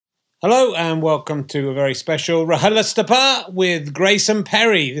Hello and welcome to a very special RHLSTP with Grayson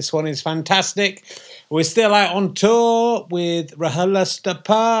Perry. This one is fantastic. We're still out on tour with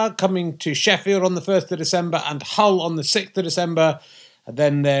RHLSTP, coming to Sheffield on the 1st of December and Hull on the 6th of December. And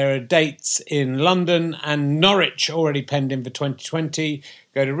then there are dates in London and Norwich already penned in for 2020.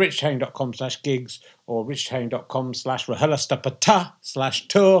 Go to richardherring.com/gigs or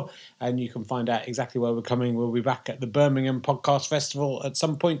richardherring.com/RHLSTP/tour and you can find out exactly where we're coming. We'll be back at the Birmingham Podcast Festival at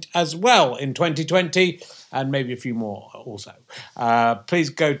some point as well in 2020 and maybe a few more also.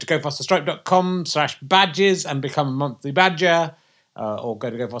 Please go to gofasterstripe.com/badges and become a monthly badger. Or go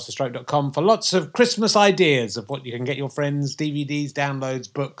to gofasterstripe.com for lots of Christmas ideas of what you can get your friends, DVDs,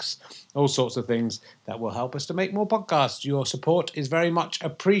 downloads, books, all sorts of things that will help us to make more podcasts. Your support is very much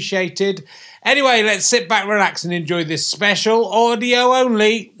appreciated. Anyway, let's sit back, relax, and enjoy this special audio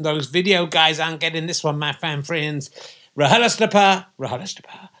only. Those video guys aren't getting this one, my fan friends. RHLSTP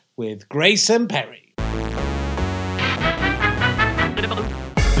with Grayson Perry.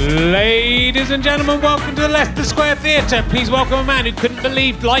 Ladies and gentlemen, welcome to the Leicester Square Theatre. Please welcome a man who couldn't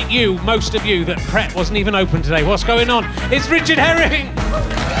believe, like you, most of you, that Pret wasn't even open today. What's going on? It's Richard Herring. Thank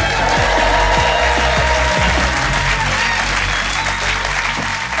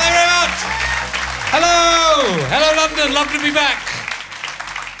you very much. Hello London, lovely to be back.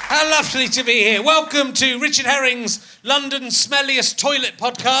 How lovely to be here. Welcome to Richard Herring's London's Smelliest Toilet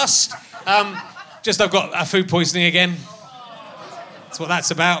Podcast. I've got food poisoning again. That's what that's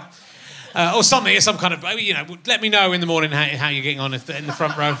about. Or something, some kind of, let me know in the morning how you're getting on in the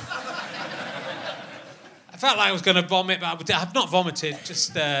front row. I felt like I was going to vomit, but I have not vomited.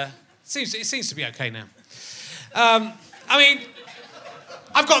 Just, it seems to be okay now. I've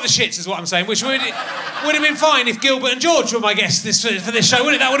got the shits, is what I'm saying, which would have been fine if Gilbert and George were my guests for this show,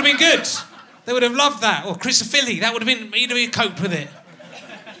 wouldn't it? That would have been good. They would have loved that. Or Chris Philly, that would have been, you'd have coped with it.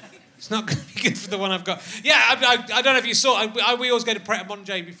 It's not going to be good for the one I've got. Yeah, I don't know if you saw. We always go to Pret a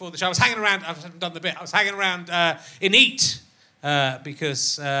Manger before the show. I was hanging around. I haven't done the bit. I was hanging around in Eat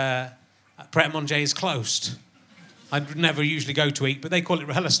because Pret a Manger is closed. I'd never usually go to Eat, but they call it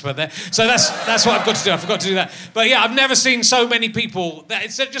RHLSTP there. So that's what I've got to do. I forgot to do that. But yeah, I've never seen so many people.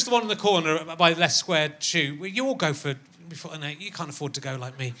 It's just the one in the corner by Leicester Square Shoe. You all go for before. No, you can't afford to go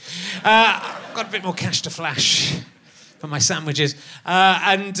like me. I've got a bit more cash to flash for my sandwiches.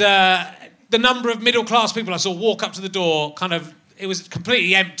 And the number of middle-class people I saw walk up to the door, it was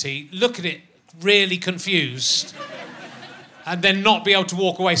completely empty, look at it really confused, and then not be able to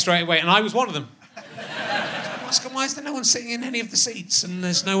walk away straight away. And I was one of them. Why is there no one sitting in any of the seats? And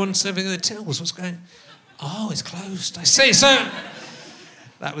there's no one serving the tills. What's going on? Oh, it's closed. I see. So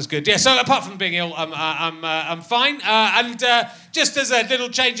that was good. Yeah, so apart from being ill, I'm fine. Just as a little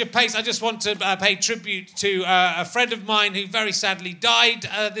change of pace, I just want to pay tribute to a friend of mine who very sadly died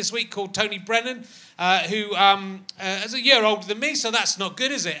this week, called Tony Brennan, who is a year older than me, so that's not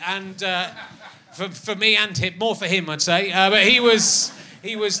good, is it? And for me and him, more for him, I'd say. But he was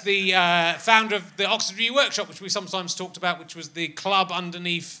the founder of the Oxford Review Workshop, which we sometimes talked about, which was the club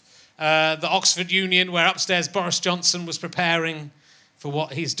underneath the Oxford Union, where upstairs Boris Johnson was preparing for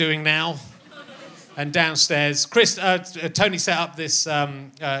what he's doing now, and downstairs, Tony set up this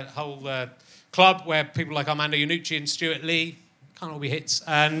whole club where people like Armando Iannucci and Stuart Lee, can't all be hits,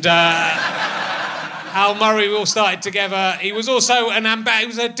 and Al Murray, we all started together. He was also he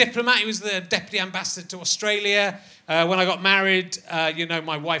was a diplomat. He was the deputy ambassador to Australia. When I got married,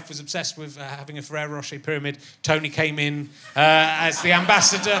 my wife was obsessed with having a Ferrero Rocher pyramid. Tony came in as the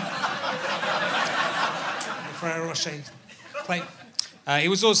ambassador. The Ferrero Rocher plate. He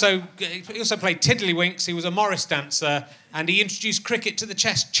also played Tiddlywinks. He was a Morris dancer, and he introduced cricket to the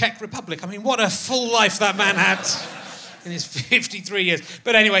Czech Republic. I mean, what a full life that man had in his 53 years.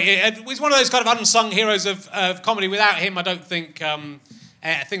 But anyway, he's one of those kind of unsung heroes of comedy. Without him, I don't think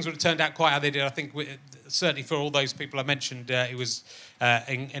things would have turned out quite how they did. I think certainly for all those people I mentioned, it was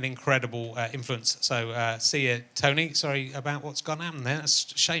an incredible influence. So see you, Tony. Sorry about what's gone on there.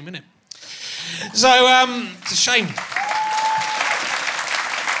 That's a shame, isn't it? So it's a shame.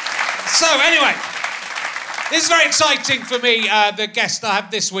 So anyway, this is very exciting for me, the guest I have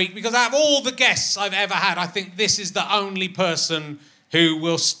this week, because out of all the guests I've ever had, I think this is the only person who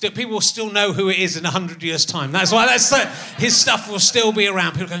people will still know who it is in 100 years' time. That's why his stuff will still be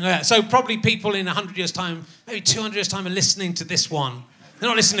around. People going, oh. So probably people in 100 years' time, maybe 200 years' time, are listening to this one. They're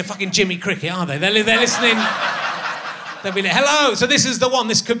not listening to fucking Jimmy Cricket, are they? They're listening. They'll be like, hello. So this is the one.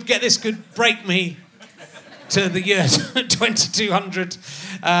 This could break me to the year 2200.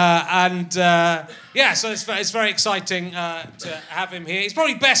 So it's very exciting to have him here. He's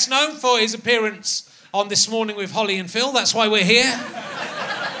probably best known for his appearance on This Morning with Holly and Phil. That's why we're here.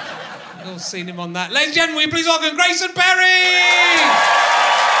 all seen him on that. Ladies and gentlemen, will you please welcome Grayson Perry!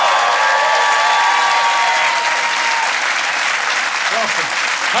 Welcome.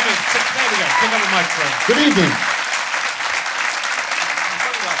 Come in. There we go. Pick up the microphone. Good evening.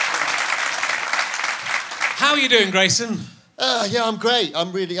 How are you doing, Grayson? Yeah, I'm great. I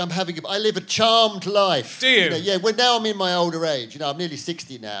live a charmed life. Do you? Yeah. Well, now I'm in my older age. I'm nearly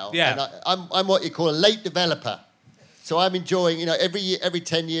 60 now. Yeah. And I'm what you call a late developer. So I'm enjoying. Every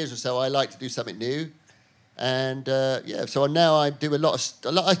 10 years or so, I like to do something new. And so now I do a lot.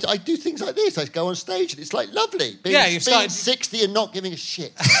 I do things like this. I go on stage, and it's like lovely. Being 60 and not giving a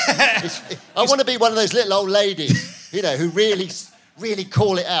shit. I want to be one of those little old ladies, who really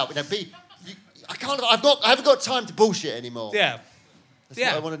call it out. I haven't got time to bullshit anymore. Yeah. That's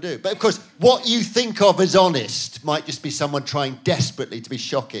what I want to do. But of course, what you think of as honest might just be someone trying desperately to be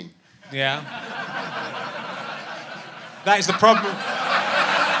shocking. Yeah. That is the problem.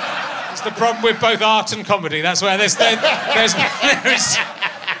 It's the problem with both art and comedy. That's where there's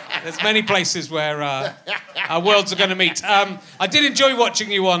many places where our worlds are going to meet. I did enjoy watching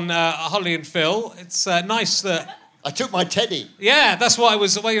you on Holly and Phil. It's nice that... I took my teddy. Yeah, that's what I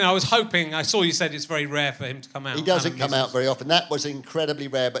was... Well, I was hoping... I saw you said it's very rare for him to come out. He doesn't come out very often. That was incredibly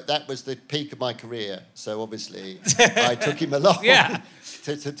rare, but that was the peak of my career. So obviously, I took him along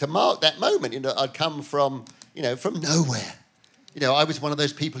to mark that moment. I'd come from, from nowhere. I was one of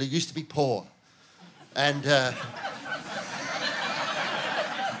those people who used to be poor. And...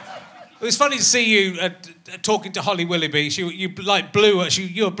 It was funny to see you talking to Holly Willoughby. You blew her.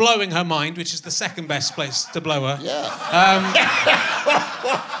 You were blowing her mind, which is the second best place to blow her. Yeah.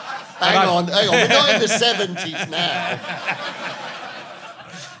 Hang on. We're not in the 70s now.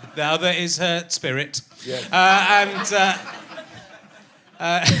 Now there is her spirit. Yeah.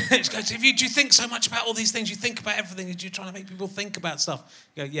 She goes, do you think so much about all these things? You think about everything. You're trying to make people think about stuff.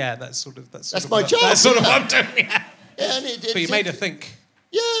 You go, yeah, that's my job. That's sort of what I'm doing. Yeah, but you made her think.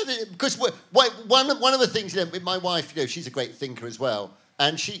 Yeah, because one of the things, my wife, she's a great thinker as well.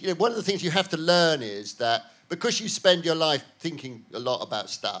 And one of the things you have to learn is that because you spend your life thinking a lot about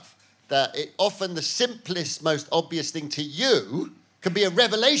stuff, that often the simplest, most obvious thing to you can be a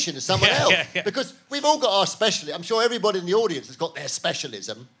revelation to someone else. Yeah. Because we've all got our specialism. I'm sure everybody in the audience has got their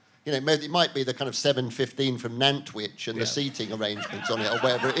specialism. It might be the kind of 715 from Nantwich and the seating arrangements on it or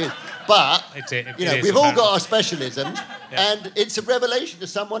whatever it is. But, we've all got our specialisms and it's a revelation to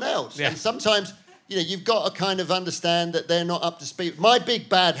someone else. Yeah. And sometimes, you've got to kind of understand that they're not up to speed. My big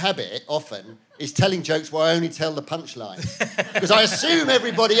bad habit often is telling jokes where I only tell the punchline. Because I assume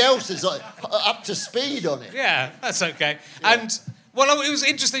everybody else is up to speed on it. Yeah, that's okay. Yeah. And, it was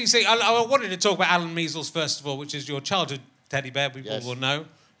interesting to see. I wanted to talk about Alan Measles, first of all, which is your childhood teddy bear, we all will know.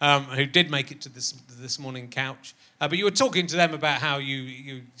 Who did make it to this morning couch. But you were talking to them about how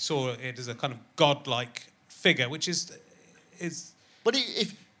you saw it as a kind of godlike figure, which is... But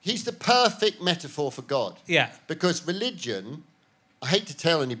he's the perfect metaphor for God. Yeah. Because religion... I hate to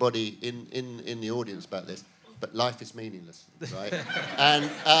tell anybody in the audience about this, but life is meaningless, right?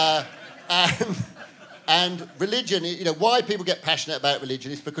 and religion, why people get passionate about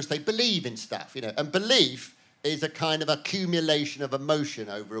religion is because they believe in stuff, and belief is a kind of accumulation of emotion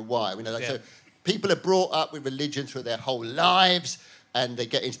over a while. So people are brought up with religion through their whole lives, and they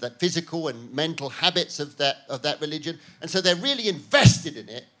get into the physical and mental habits of that religion, and so they're really invested in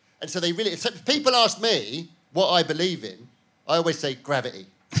it. And so if people ask me what I believe in, I always say gravity.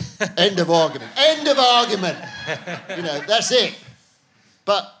 End of argument. End of argument. That's it.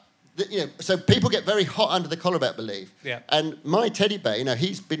 But so people get very hot under the collar about belief. Yeah. And my teddy bear,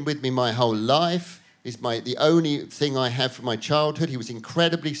 he's been with me my whole life. He's the only thing I have from my childhood. He was an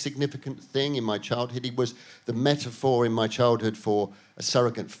incredibly significant thing in my childhood. He was the metaphor in my childhood for a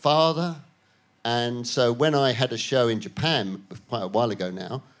surrogate father. And so when I had a show in Japan quite a while ago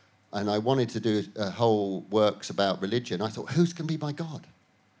now, and I wanted to do a whole works about religion, I thought, who's going to be my God?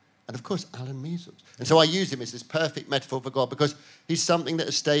 And of course, Alan Measles. And so I used him as this perfect metaphor for God because he's something that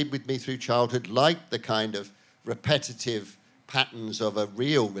has stayed with me through childhood, like the kind of repetitive patterns of a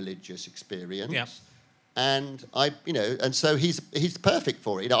real religious experience. Yeah. And and so he's perfect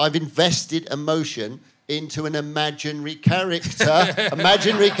for it. I've invested emotion into an imaginary character,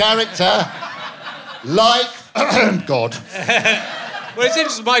 like God. Well, it's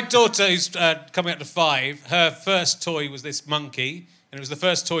interesting. My daughter, who's coming up to 5, her first toy was this monkey, and it was the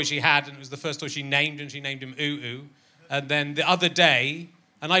first toy she had, and it was the first toy she named, and she named him Oo. And then the other day,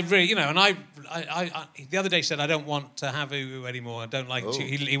 and I really, and I the other day he said, I don't want to have Uwu anymore. I don't like it.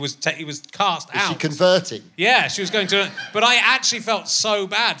 He was cast out. Is she converting? Yeah, she was going to... But I actually felt so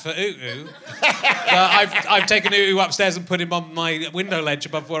bad for Uwu that I've taken Uwu upstairs and put him on my window ledge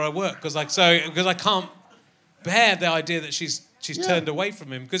above where I work because I can't bear the idea that she's turned away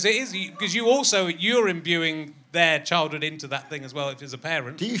from him, because you're imbuing their childhood into that thing as well as a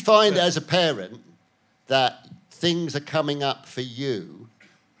parent. Do you find as a parent that things are coming up for you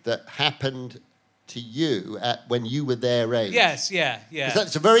that happened to you when you were their age? Yes, yeah.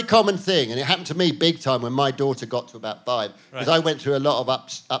 That's a very common thing, and it happened to me big time when my daughter got to about 5, because I went through a lot of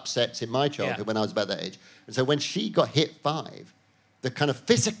upsets in my childhood when I was about that age. And so when she got hit 5, the kind of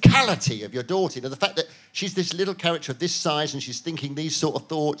physicality of your daughter, the fact that she's this little character of this size and she's thinking these sort of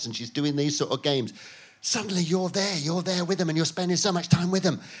thoughts and she's doing these sort of games, suddenly you're there with them and you're spending so much time with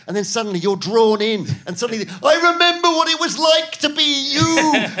them. And then suddenly you're drawn in and suddenly, I remember what it was like to be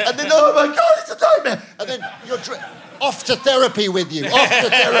you. And then, oh my God, it's a nightmare. And then you're off to therapy with you,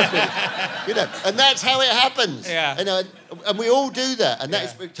 and that's how it happens. Yeah. And we all do that. And that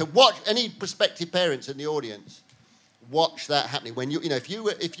is to watch any prospective parents in the audience. Watch that happening when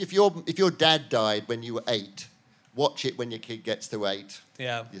if your dad died when you were 8, watch it when your kid gets to 8.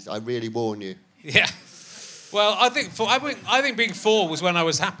 Yeah. Yes, I really warn you. Yeah. Well, I think being 4 was when I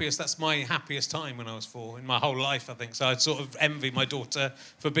was happiest. That's my happiest time, when I was 4 in my whole life, I think. So I'd sort of envy my daughter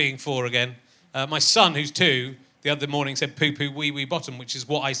for being 4 again. My son, who's 2, the other morning said poo poo wee wee bottom, which is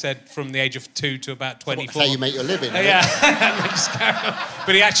what I said from the age of 2 to about 24. That's how you make your living. Yeah.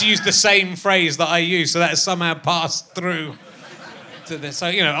 But he actually used the same phrase that I use, so that has somehow passed through to this. So,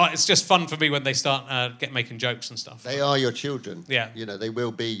 it's just fun for me when they start making jokes and stuff. They are your children. Yeah. They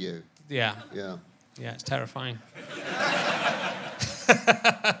will be you. Yeah. Yeah. Yeah, it's terrifying.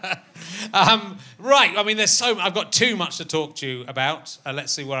 Right, I mean, I've got too much to talk to you about.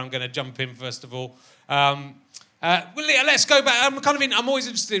 Let's see where I'm going to jump in first of all. Let's go back. I'm always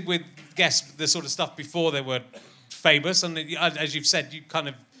interested with guests, the sort of stuff before they were famous, and as you've said, you kind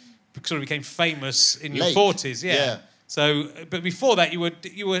of sort of became famous in your 40s. Yeah. So, but before that, you were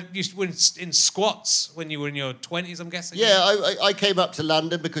in squats when you were in your 20s, I'm guessing. Yeah, I came up to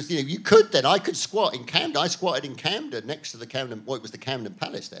London because you could then. I could squat in Camden. I squatted in Camden next to the Camden. Well, it was the Camden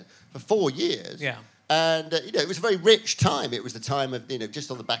Palace then for 4 years. Yeah. And it was a very rich time. It was the time of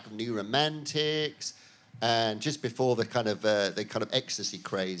just on the back of New Romantics, and just before the kind of ecstasy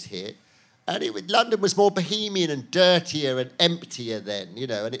craze hit. And London was more bohemian and dirtier and emptier then,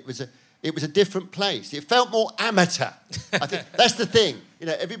 and it was a different place. It felt more amateur. I think that's the thing.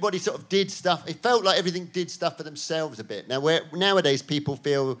 Everybody sort of did stuff. It felt like everything did stuff for themselves a bit. Now, nowadays people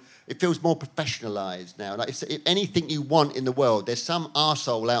feel it feels more professionalised now. Like if anything you want in the world, there's some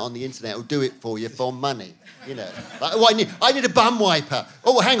arsehole out on the internet who'll do it for you for money. Like, I need a bum wiper.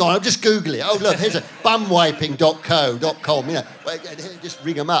 Oh, hang on, I'll just Google it. Oh, look, here's a bumwiping.co.com. Just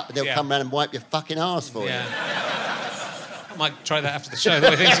ring them up and they'll come around and wipe your fucking arse for you. I might try that after the show, the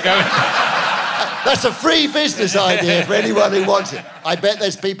way things are going. That's a free business idea for anyone who wants it. I bet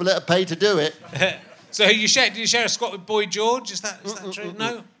there's people that are paid to do it. So did you share a squat with Boy George? Is that true?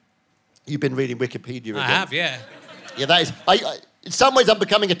 No? You've been reading Wikipedia again. I have, yeah. Yeah, that is... in some ways, I'm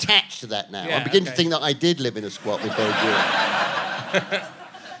becoming attached to that now. I'm beginning to think that I did live in a squat with Boy George.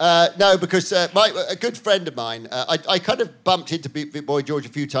 No, because a good friend of mine, I kind of bumped into Boy George a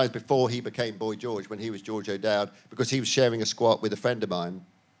few times before he became Boy George, when he was George O'Dowd, because he was sharing a squat with a friend of mine.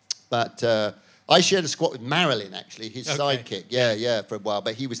 But I shared a squat with Marilyn, actually, his sidekick. Yeah, for a while.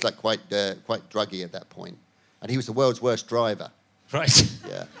 But he was like quite druggy at that point. And he was the world's worst driver. Right.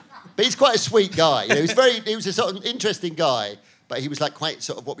 Yeah. But he's quite a sweet guy. He was a sort of interesting guy, but he was like quite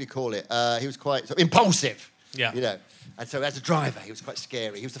sort of, what we call it, he was quite sort of impulsive. Yeah. And so as a driver, he was quite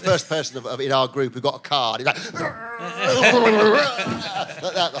scary. He was the first person in our group who got a car. He was like...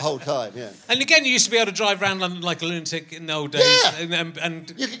 like that the whole time, yeah. And again, you used to be able to drive around London like a lunatic in the old days. Yeah.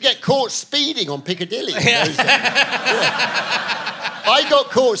 And you could get caught speeding on Piccadilly. Yeah. I got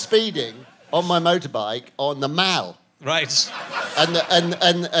caught speeding on my motorbike on the Mall. Right. And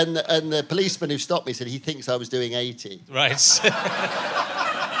the policeman who stopped me said he thinks I was doing 80. Right.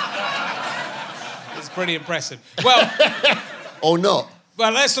 It's pretty impressive. Well... Or not.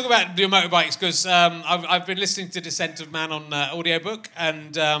 Well, let's talk about your motorbikes, because I've been listening to Descent of Man on audiobook,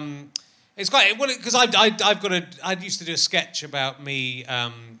 and it's quite... Well, because I used to do a sketch about me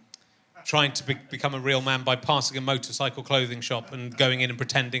trying to become a real man by passing a motorcycle clothing shop and going in and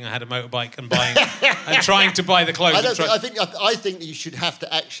pretending I had a motorbike and buying... and trying to buy the clothes. I think that you should have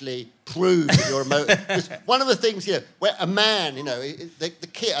to actually prove that you're because one of the things, where a man, the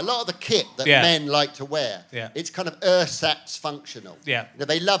kit, a lot of the kit that men like to wear, it's kind of ersatz functional. Yeah.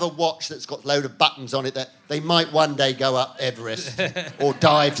 They love a watch that's got a load of buttons on it that they might one day go up Everest or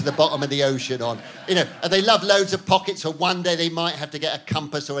dive to the bottom of the ocean on. And they love loads of pockets, or one day they might have to get a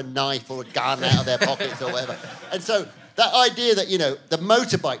compass or a knife or a gun out of their pockets or whatever. And so that idea that, the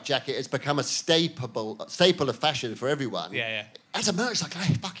motorbike jacket has become a staple of fashion for everyone. Yeah. As a motorcycle, I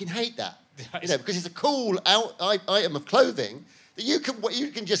fucking hate that. Because it's a cool item of clothing that you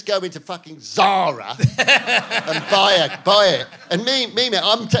can just go into fucking Zara and buy it. And me,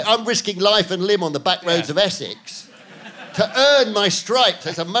 I'm risking life and limb on the back roads of Essex to earn my stripes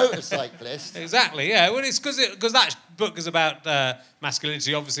as a motorcyclist. Exactly, yeah. Well, it's because that book is about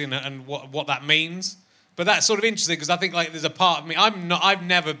masculinity, obviously, and what that means. But that's sort of interesting because I think there's a part of me. I've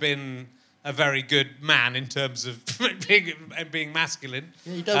never been a very good man in terms of being masculine.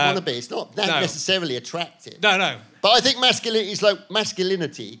 Yeah, you don't want to be. It's not necessarily attractive. No. But I think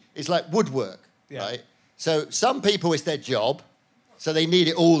masculinity is like woodwork, right? So some people, it's their job, so they need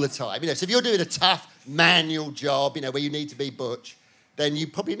it all the time. So if you're doing a tough manual job, where you need to be butch, then you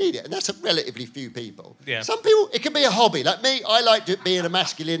probably need it. And that's a relatively few people. Yeah. Some people, it can be a hobby. Like me, I like being a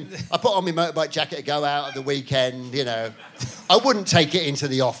masculine. I put on my motorbike jacket to go out at the weekend, I wouldn't take it into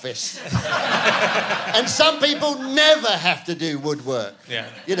the office. And some people never have to do woodwork. Yeah.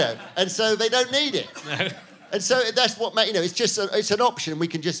 And so they don't need it. No. And so that's what, it's just, it's an option we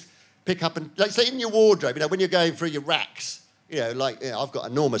can just pick up and, say in your wardrobe, when you're going through your racks, I've got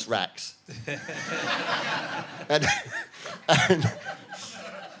enormous racks. and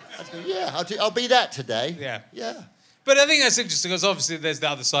I'll be that today. Yeah. But I think that's interesting because obviously there's the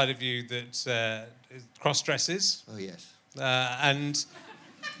other side of you that cross-dresses. Oh, yes. And...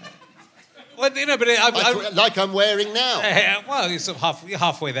 Well, but like I'm wearing now. Well, you're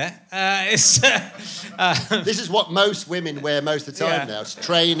halfway there. This is what most women wear most of the time now. It's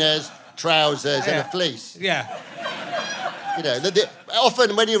trainers, trousers, and a fleece. Yeah.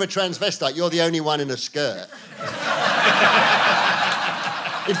 Often when you're a transvestite, you're the only one in a skirt.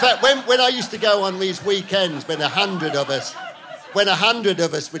 In fact, when I used to go on these weekends, when 100 of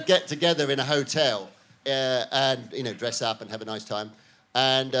us would get together in a hotel and dress up and have a nice time,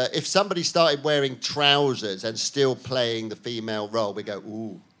 and if somebody started wearing trousers and still playing the female role, we go,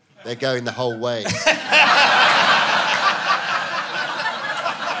 ooh, they're going the whole way.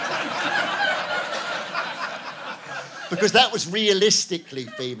 Because that was realistically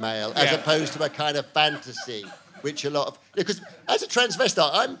female, as opposed to a kind of fantasy, which a lot of... Because as a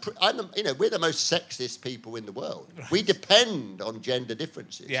transvestite, we're the most sexist people in the world. Right. We depend on gender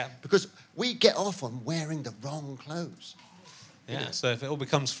differences. Yeah. Because we get off on wearing the wrong clothes. Yeah, so if it all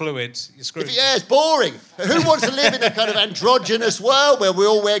becomes fluid, you're screwed. It's boring. Who wants to live in a kind of androgynous world where we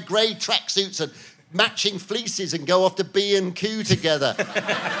all wear grey tracksuits and matching fleeces and go off to B&Q together?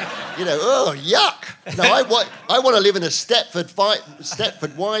 Oh, yuck. No, I want to live in a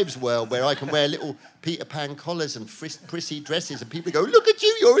Stepford Wives world where I can wear little Peter Pan collars and prissy dresses and people go, look at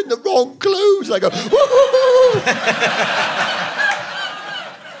you, you're in the wrong clothes. And I go, woo-hoo-hoo.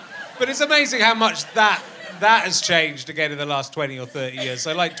 But it's amazing how much that has changed again in the last 20 or 30 years.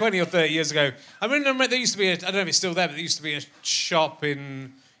 So 20 or 30 years ago, I remember there used to be, I don't know if it's still there, but there used to be a shop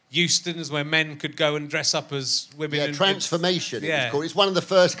in Euston's where men could go and dress up as women. Yeah, Transformation, it was called. It's one of the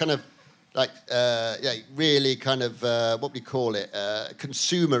first kind of, really kind of, what we call it,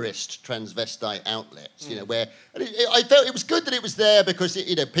 consumerist transvestite outlets, where... And I felt it was good that it was there because,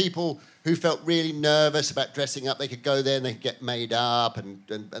 people who felt really nervous about dressing up, they could go there and they could get made up and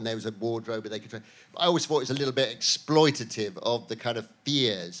there was a wardrobe where they could... I always thought it was a little bit exploitative of the kind of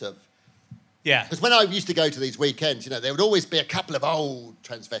fears of... Yeah. Because when I used to go to these weekends, there would always be a couple of old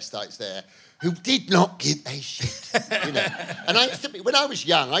transvestites there who did not give a shit, And when I was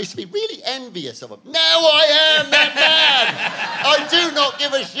young, I used to be really envious of them. Now I am that man. I do not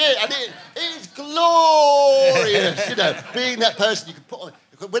give a shit. And it is glorious, being that person you can put on.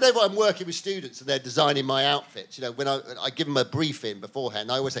 Whenever I'm working with students and they're designing my outfits, when I give them a briefing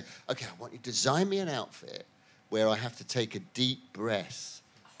beforehand, I always say, okay, I want you to design me an outfit where I have to take a deep breath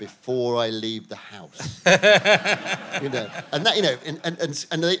before I leave the house, and that,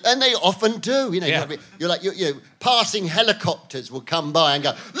 and they often do, You're like, passing helicopters will come by and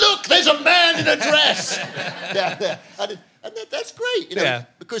go, look, there's a man in a dress, and that's great,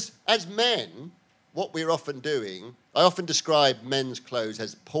 because as men, what we're often doing, I often describe men's clothes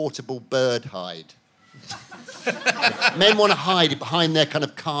as portable bird hide. Men want to hide behind their kind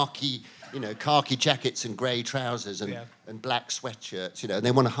of khaki jackets and grey trousers and black sweatshirts, and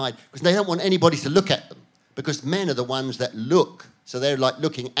they want to hide because they don't want anybody to look at them because men are the ones that look So they're like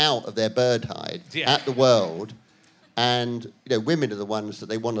looking out of their bird hide at the world, and women are the ones that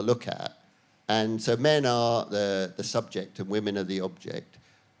they want to look at, and so men are the subject and women are the object,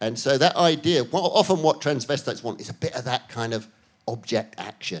 and so that idea, often what transvestites want is a bit of that kind of object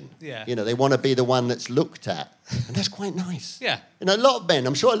action. Yeah. They want to be the one that's looked at, and that's quite nice. Yeah. A lot of men,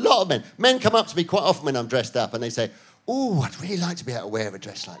 I'm sure a lot of men come up to me quite often when I'm dressed up, and they say, "Oh, I'd really like to be able to wear a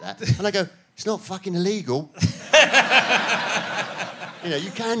dress like that," and I go, "It's not fucking illegal."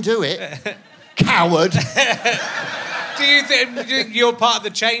 You can do it, coward. Do you think you're part of the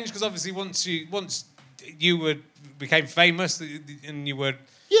change? Because obviously, once you became famous and you were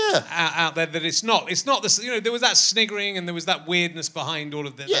out there, that it's not this. There was that sniggering and there was that weirdness behind all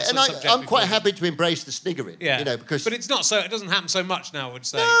of that. Yeah, and I'm quite happy to embrace the sniggering. Yeah, because but it's not so. It doesn't happen so much now. I would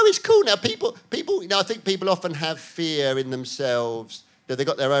say. No, it's cool now. People. I think people often have fear in themselves. They've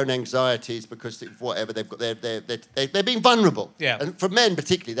got their own anxieties because of whatever they've got. They're being vulnerable. Yeah. And for men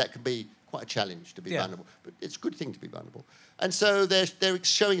particularly, that can be quite a challenge to be vulnerable. But it's a good thing to be vulnerable. And so they're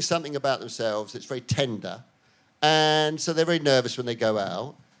showing something about themselves that's very tender, and so they're very nervous when they go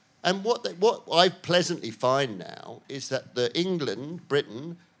out. And what I pleasantly find now is that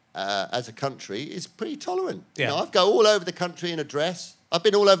Britain, as a country, is pretty tolerant. Yeah. I've go all over the country in a dress. I've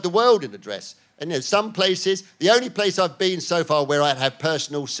been all over the world in a dress. And some places, the only place I've been so far where I'd have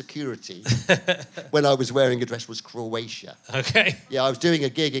personal security when I was wearing a dress was Croatia. Okay. Yeah, I was doing a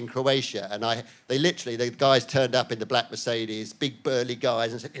gig in Croatia, and the guys turned up in the black Mercedes, big burly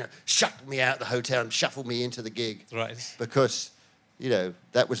guys, and said, shuffled me out of the hotel and shuffled me into the gig. Right. Because,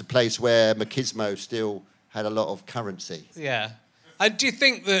 that was a place where machismo still had a lot of currency. Yeah. Do you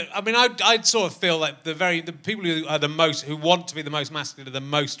think that? I mean, I'd sort of feel like the people who want to be the most masculine, are the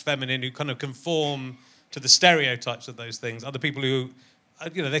most feminine, who kind of conform to the stereotypes of those things, are the people who,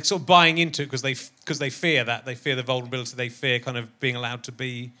 they're sort of buying into it because they fear that, they fear the vulnerability, they fear kind of being allowed to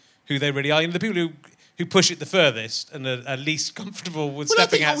be who they really are. The people who push it the furthest and are least comfortable with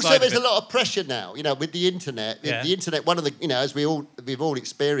stepping outside. I think also there's a lot of pressure now. With the internet. Yeah. The internet, one of the as we've all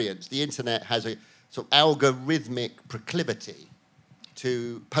experienced, the internet has a sort of algorithmic proclivity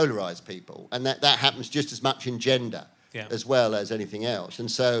to polarize people, and that happens just as much in gender as well as anything else. And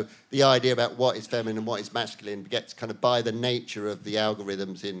so the idea about what is feminine and what is masculine gets kind of by the nature of the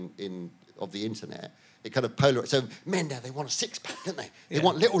algorithms of the internet. It kind of polarizes. So men now, they want a six-pack, don't they? They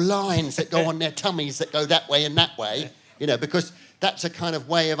want little lines that go on their tummies that go that way and that way, because that's a kind of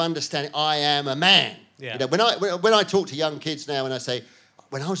way of understanding I am a man. Yeah. When I talk to young kids now and I say,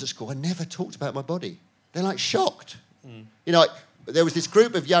 when I was at school, I never talked about my body. They're like shocked. Mm. There was this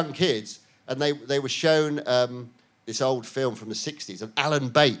group of young kids, and they were shown this old film from the 60s, and Alan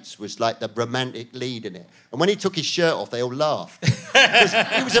Bates was like the romantic lead in it. And when he took his shirt off, they all laughed. Because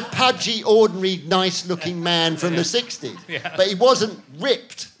he was a pudgy, ordinary, nice-looking man from the 60s. Yeah. But he wasn't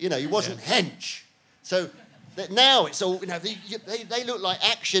ripped, he wasn't hench. So now it's all, they look like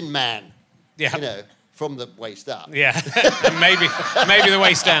Action Man, from the waist up. Yeah, and maybe the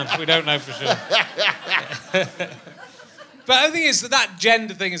waist down. We don't know for sure. But the thing is that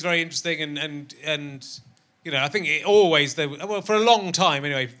gender thing is very interesting, and I think it always for a long time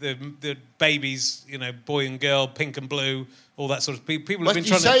anyway. The babies, boy and girl, pink and blue, all that sort of people have been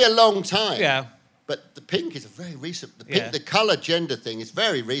trying. You say a long time. Yeah. But the pink is a very recent. The colour gender thing is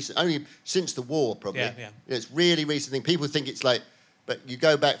very recent, only since the war probably. Yeah. It's really recent thing. People think it's like, but you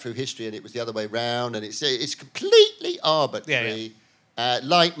go back through history and it was the other way round, and it's completely arbitrary,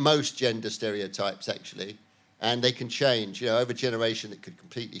 like most gender stereotypes actually. And they can change, over generation. It could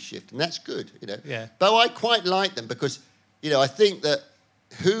completely shift, and that's good, Yeah. But I quite like them because, I think that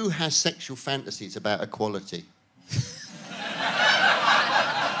who has sexual fantasies about equality?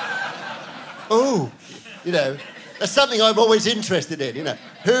 Oh, that's something I'm always interested in.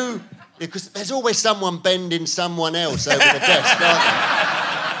 Who? Because there's always someone bending someone else over the desk,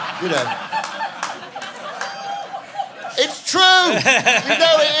 aren't there? It's true.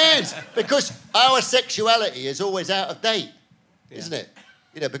 It is. Because our sexuality is always out of date, isn't it?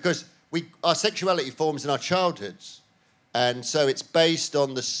 Because our sexuality forms in our childhoods. And so it's based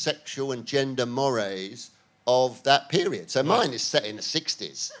on the sexual and gender mores of that period. So mine is set in the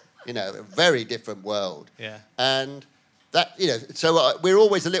 60s, a very different world. Yeah. And that, so we're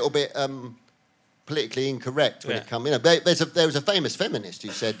always a little bit politically incorrect when it comes. There was a famous feminist who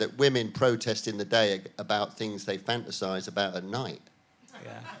said that women protest in the day about things they fantasize about at night.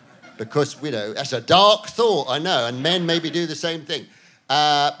 Yeah. Because that's a dark thought, I know, and men maybe do the same thing.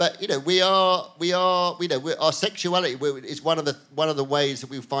 But our sexuality is one of the ways that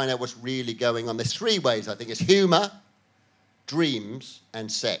we find out what's really going on. There's three ways I think: it's humour, dreams,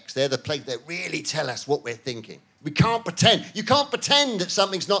 and sex. They're the place that really tell us what we're thinking. We can't pretend. You can't pretend that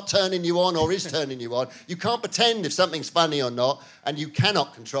something's not turning you on or is turning you on. You can't pretend if something's funny or not, and you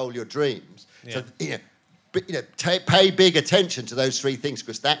cannot control your dreams. Yeah. So, pay big attention to those three things,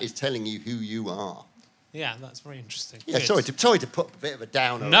 because that is telling you who you are. Yeah, that's very interesting. Yeah, Good. sorry to put a bit of a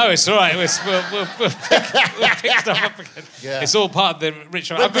downer. No, it's all right. We'll pick stuff up again. Yeah. It's all part of the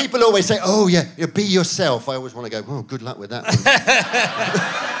ritual. When people always say, "Oh yeah, be yourself," I always want to go, "Oh, good luck with that."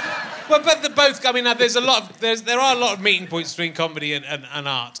 Well, but both. I mean, there are a lot of meeting points between comedy and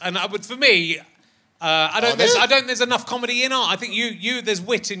art. And for me, I don't think there's enough comedy in art. I think there's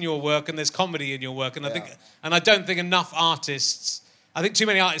wit in your work and there's comedy in your work, and I don't think enough artists. I think too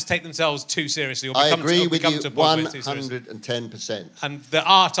many artists take themselves too seriously. Or I agree with you 110%. And the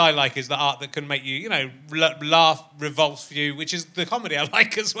art I like is the art that can make you, laugh, revulse you, which is the comedy I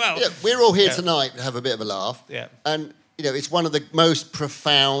like as well. Yeah, we're all here tonight to have a bit of a laugh. Yeah. And, it's one of the most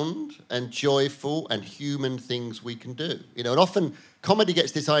profound and joyful and human things we can do. And often comedy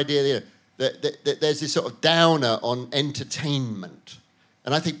gets this idea that there's this sort of downer on entertainment.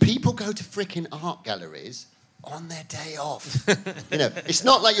 And I think people go to freaking art galleries on their day off. It's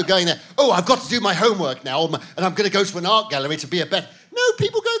not like you're going there, "Oh, I've got to do my homework now, and I'm going to go to an art gallery to be a better..." No,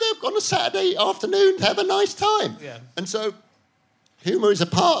 people go there on a Saturday afternoon to have a nice time. Yeah. And so humour is a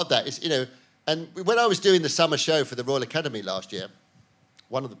part of that. And when I was doing the summer show for the Royal Academy last year,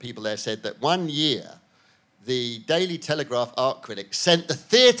 one of the people there said that one year the Daily Telegraph art critic sent the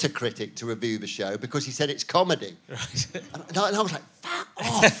theatre critic to review the show because he said it's comedy. Right. And I was like, fuck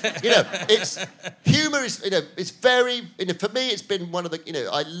off. Humour is, it's very, for me, it's been one of the,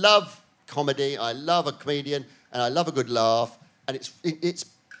 I love comedy, I love a comedian, and I love a good laugh, and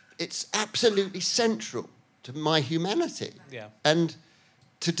it's absolutely central to my humanity. Yeah. And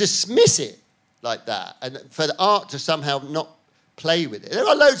to dismiss it like that, and for the art to somehow not play with it. There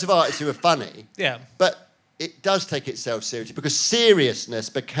are loads of artists who are funny. Yeah. But it does take itself seriously, because seriousness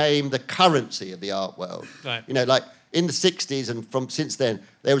became the currency of the art world. Right. Like in the 60s and since then,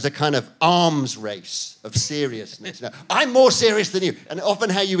 there was a kind of arms race of seriousness. I'm more serious than you. And often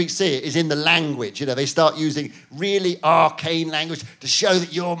how you see it is in the language. They start using really arcane language to show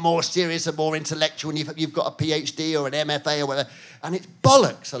that you're more serious and more intellectual, and you've got a PhD or an MFA or whatever. And it's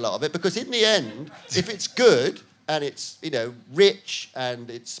bollocks, a lot of it, because in the end, if it's good and it's, rich and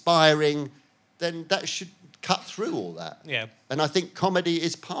inspiring, then that should cut through all that. Yeah. And I think comedy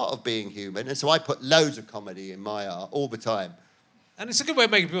is part of being human, and so I put loads of comedy in my art all the time. And it's a good way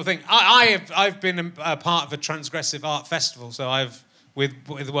of making people think. I've been a part of a transgressive art festival, so with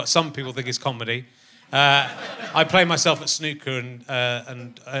what some people think is comedy. I play myself at snooker and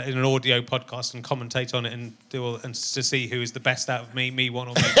in an audio podcast and commentate on it and and to see who is the best out of me one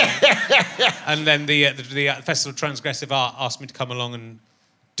or me two. And then the Festival of Transgressive Art asked me to come along and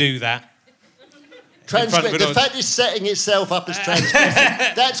do that. The fact it's setting itself up as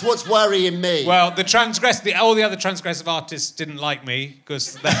transgressive, that's what's worrying me. Well, all the other transgressive artists didn't like me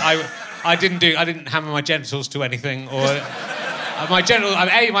because I didn't hammer my genitals to anything, or my genital.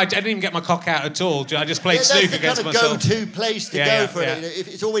 I didn't even get my cock out at all. I just played snooker against myself. That's the kind of go-to place to go for it. If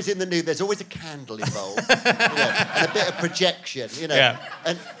it's always in the nude, there's always a candle involved, and a bit of projection. Yeah.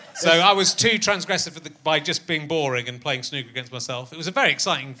 And so I was too transgressive by just being boring and playing snooker against myself. It was a very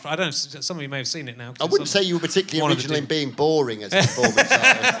exciting... I don't know, some of you may have seen it now. I wouldn't say you were particularly original in being boring as a performance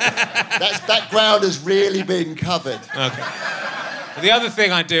artist. That ground has really been covered. Okay. But the other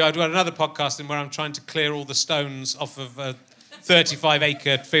thing I do another podcast where I'm trying to clear all the stones off of a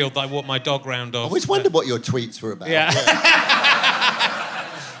 35-acre field that I walk my dog round off. I always wondered what your tweets were about. Yeah.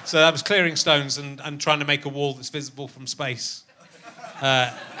 So I was clearing stones and trying to make a wall that's visible from space.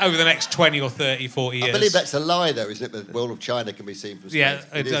 Over the next 20 or 30, 40 years. I believe that's a lie, though, isn't it? The wall of China can be seen from space. Yeah,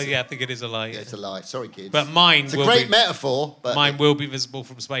 I think it is a lie. Yeah, it's a lie. Sorry, kids. But mine it's a great metaphor. But mine will be visible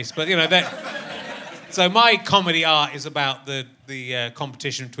from space. But, so my comedy art is about the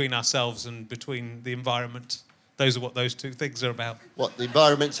competition between ourselves and between the environment. Those are what those two things are about. What, the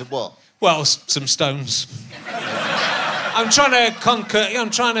environments of what? Well, some stones. I'm trying to conquer...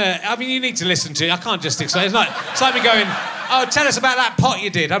 you need to listen to it. I can't just explain. It's like me going... Oh, tell us about that pot you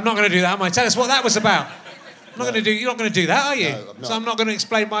did. I'm not going to do that, am I? Tell us what that was about. You're not going to do that, are you? No, I'm not. So I'm not going to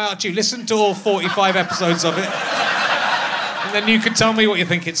explain my art to you. Listen to all 45 episodes of it. And then you can tell me what you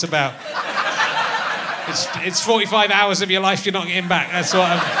think it's about. It's 45 hours of your life you're not getting back. That's what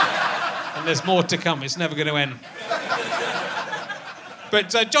and there's more to come. It's never going to end. But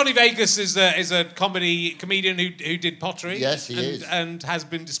Johnny Vegas is a comedian who did pottery. Yes, he is. And has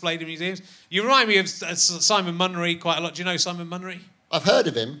been displayed in museums. You remind me of Simon Munnery quite a lot. Do you know Simon Munnery? I've heard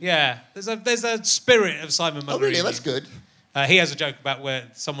of him. Yeah. There's a spirit of Simon Munnery. Oh, really? That's good. He has a joke about where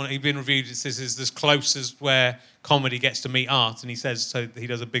he'd been reviewed, it says is as close as where comedy gets to meet art, and he says, so he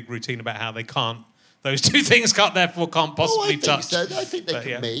does a big routine about how they can't, those two things therefore can't possibly touch. So. I think they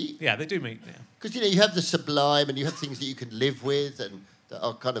can meet. Yeah, they do meet, yeah. Because, you have the sublime and you have things that you can live with and that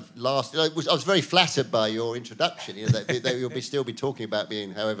are kind of last. I was very flattered by your introduction, that you'll still be talking about me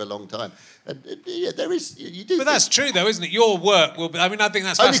in however long time. And there is, you do. But that's true, though, isn't it? Your work will be, I think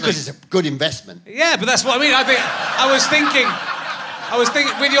that's only because it's a good investment. Yeah, but that's what I mean. I was thinking,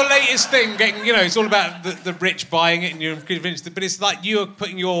 with your latest thing, getting, it's all about the rich buying it and you're convinced, but it's like you're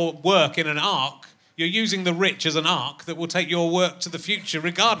putting your work in an arc. You're using the rich as an arc that will take your work to the future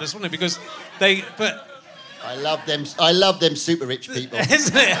regardless, won't it? Because I love them super rich people.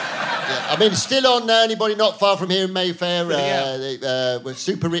 Isn't it? Yeah. Still on anybody not far from here in Mayfair. We're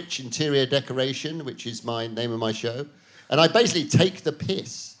Super Rich Interior Decoration, which is my name of my show. And I basically take the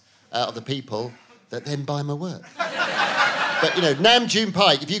piss out of the people that then buy my work. But, Nam June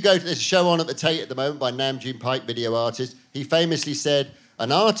Paik, if you go to this show on at the Tate at the moment by Nam June Paik, video artist, he famously said,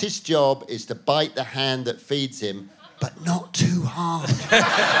 an artist's job is to bite the hand that feeds him, but not too hard.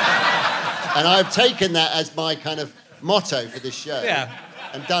 And I've taken that as my kind of motto for this show. Yeah.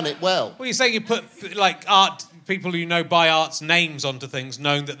 And done it well. Well, you're saying you put, art, people who buy art's names onto things,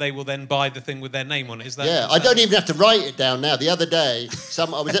 knowing that they will then buy the thing with their name on it. Is that? Yeah, I don't even have to write it down now. The other day,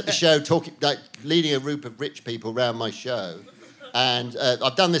 I was at the show talking, leading a group of rich people around my show, and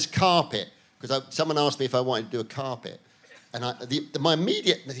I've done this carpet, because someone asked me if I wanted to do a carpet. And my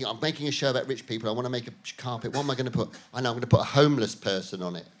immediate thing, I'm making a show about rich people, I want to make a carpet, what am I going to put? I know, I'm going to put a homeless person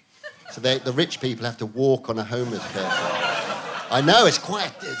on it. So the rich people have to walk on a homeless person. I know,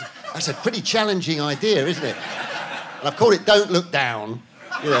 that's a pretty challenging idea, isn't it? And I've called it Don't Look Down.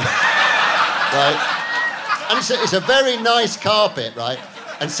 Right? And it's a very nice carpet, right?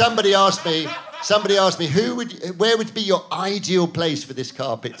 And somebody asked me, where would be your ideal place for this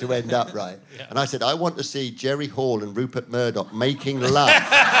carpet to end up, right? Yeah. And I said, I want to see Jerry Hall and Rupert Murdoch making love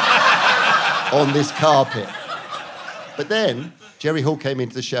on this carpet. But then Jerry Hall came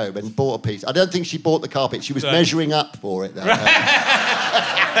into the show and bought a piece. I don't think she bought the carpet. She was measuring up for it, though.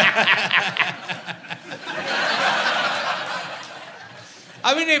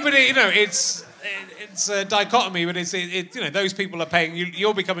 It's a dichotomy, but those people are paying you.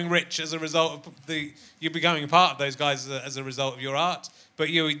 You're becoming rich as a result of you're becoming a part of those guys as a result of your art. But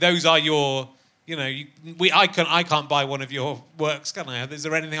those are your. I can't buy one of your works, can I? Is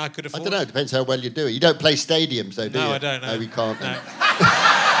there anything I could afford? I don't know. It depends how well you do it. You don't play stadiums, though, do you? No, I don't know. No, we can't. No.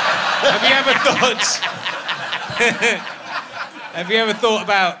 Have you ever thought? Have you ever thought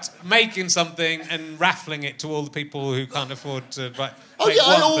about making something and raffling it to all the people who can't afford to buy? Oh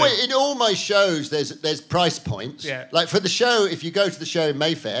yeah, in all my shows there's price points. Yeah. Like for the show, if you go to the show in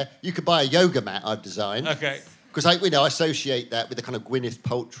Mayfair, you could buy a yoga mat I've designed. Okay. Because I associate that with the kind of Gwyneth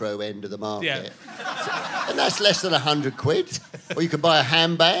Paltrow end of the market. Yeah. And that's less than £100. Or you could buy a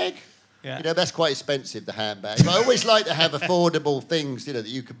handbag. Yeah. That's quite expensive, the handbag. But I always like to have affordable things, that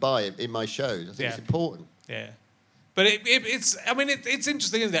you could buy in my shows. I think it's important. Yeah. But it's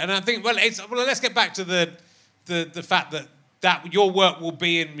interesting, isn't it? And I think, let's get back to the fact that your work will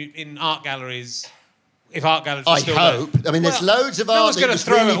be in art galleries, if art galleries are still I hope. there. There's loads of art that was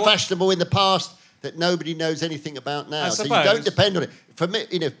really fashionable in the past that nobody knows anything about now. So you don't depend on it. For me,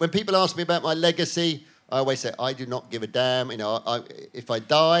 when people ask me about my legacy, I always say, I do not give a damn. If I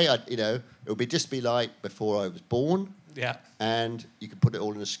die, it'll just be like before I was born. Yeah. And you can put it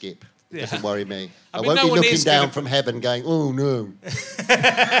all in a skip. It doesn't worry me. I mean, won't be looking down from heaven going, oh, no.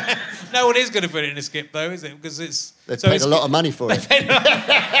 No one is going to put it in a skip, though, is it? Because they've paid a lot of money for it.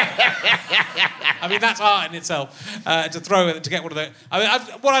 I mean, that's art in itself, to get one of those.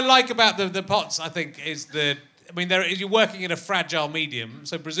 What I like about the pots, I think, is you're working in a fragile medium,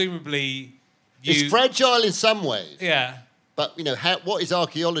 so presumably it's fragile in some ways. Yeah. But, what is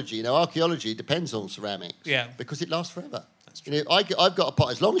archaeology? Archaeology depends on ceramics. Yeah. Because it lasts forever. I've got a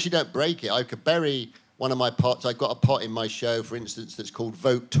pot. As long as you don't break it, I could bury one of my pots. I've got a pot in my show, for instance, that's called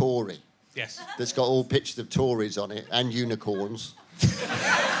Vote Tory. Yes. That's got all pictures of Tories on it and unicorns.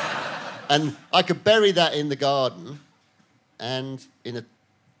 And I could bury that in the garden, and in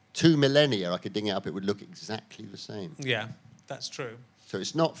 2 millennia, I could dig it up. It would look exactly the same. Yeah, that's true. So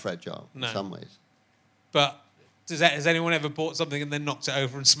it's not fragile in some ways. But has anyone ever bought something and then knocked it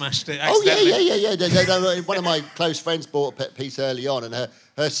over and smashed it accidentally? Oh, yeah. One of my close friends bought a piece early on, and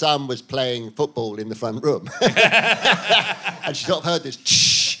her son was playing football in the front room. And she sort of heard this,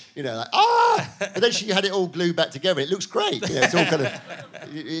 and then she had it all glued back together. It looks great. It's all kind of,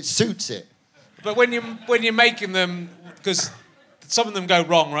 it suits it. But when you're making them, because some of them go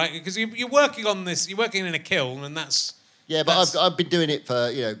wrong, right? Because you're working on this, you're working in a kiln, and that's... Yeah, but I've been doing it for,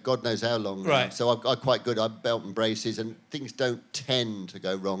 God knows how long now. Right. So I'm quite good. I'm belt and braces, and things don't tend to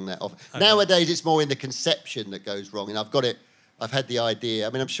go wrong that often. Okay. Nowadays, it's more in the conception that goes wrong, and I've had the idea. I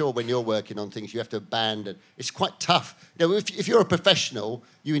mean, I'm sure when you're working on things, you have to abandon. It's quite tough. If you're a professional,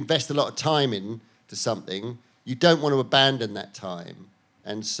 you invest a lot of time into something. You don't want to abandon that time.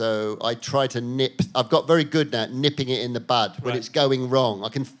 And so I try to I've got very good now at nipping it in the bud when it's going wrong. I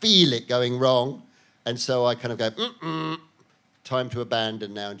can feel it going wrong. And so I kind of go, time to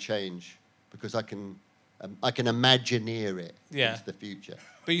abandon now and change, because I can imagineer it into the future.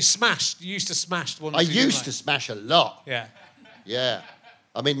 But you used to smash one. I used to smash a lot. Yeah. Yeah.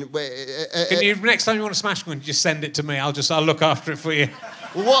 I mean, can you, next time you want to smash one, just send it to me. I'll look after it for you.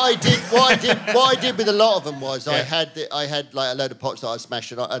 Well, what I did with a lot of them was I had like a load of pots that I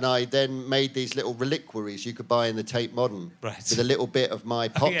smashed, and I then made these little reliquaries you could buy in the Tate Modern with a little bit of my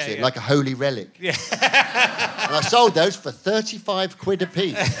pots in, like a holy relic. Yeah. And I sold those for 35 quid a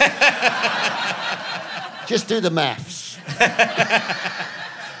piece. Just do the maths.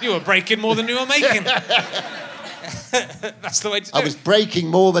 You were breaking more than you were making. That's the way to do it. I was breaking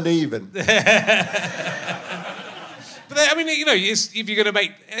more than even. But I mean, if you're going to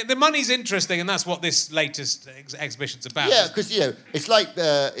make... The money's interesting, and that's what this latest exhibition's about. Yeah, because, it's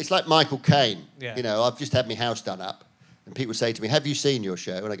like Michael Caine. Yeah. I've just had my house done up, and people say to me, have you seen your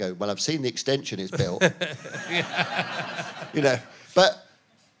show? And I go, well, I've seen the extension it's built. But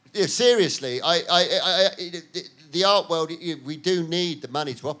seriously, the art world, we do need the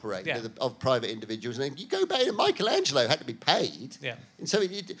money to operate of private individuals. And you go back to Michelangelo had to be paid. Yeah. And so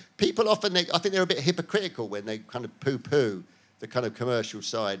people often, I think they're a bit hypocritical when they kind of poo-poo the kind of commercial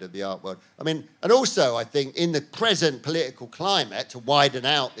side of the art world. I mean, and also I think in the present political climate, to widen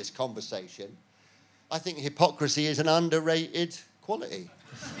out this conversation, I think hypocrisy is an underrated quality.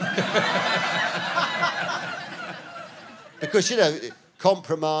 Because,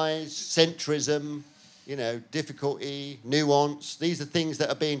 compromise, centrism, difficulty, nuance. These are things that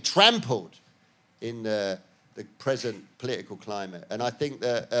are being trampled in the present political climate. And I think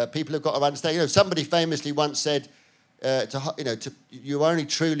that people have got to understand. Somebody famously once said, you're only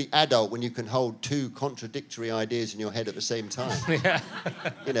truly adult when you can hold two contradictory ideas in your head at the same time. Yeah.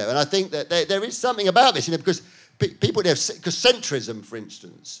 And I think that there is something about this, because people, because centrism, for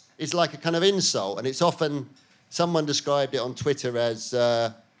instance, is like a kind of insult, and it's often, someone described it on Twitter as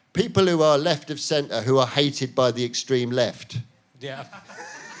people who are left of centre who are hated by the extreme left. Yeah.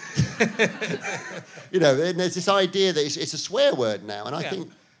 And there's this idea that it's a swear word now. And I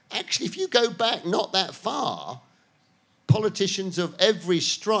think, actually, if you go back not that far, politicians of every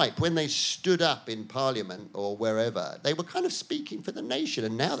stripe, when they stood up in Parliament or wherever, they were kind of speaking for the nation.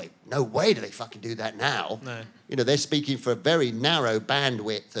 And now no way do they fucking do that now. No. They're speaking for a very narrow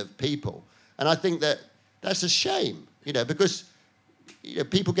bandwidth of people. And I think that's a shame, because...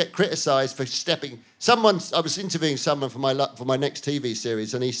 people get criticised for stepping. I was interviewing someone for my next TV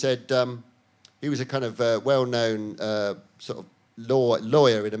series, and he said he was a kind of well-known sort of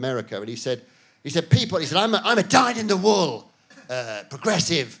lawyer in America, and he said I'm a dyed-in-the-wool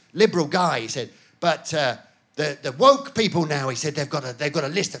progressive liberal guy. He said, but the woke people now, he said, they've got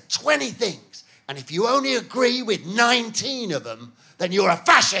a list of 20 things, and if you only agree with 19 of them, then you're a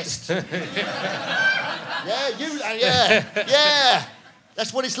fascist. Yeah.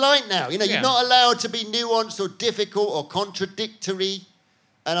 That's what it's like now. You're not allowed to be nuanced or difficult or contradictory.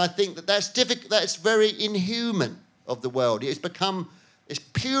 And I think that's difficult. That's very inhuman of the world. It's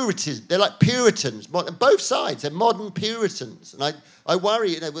Puritans. They're like Puritans. Both sides. They're modern Puritans. And I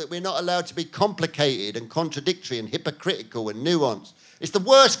worry, we're not allowed to be complicated and contradictory and hypocritical and nuanced. It's the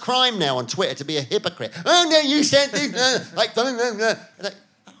worst crime now on Twitter to be a hypocrite. Oh, no, you said this.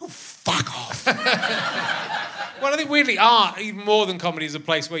 Oh, fuck off. Well, I think weirdly art, even more than comedy, is a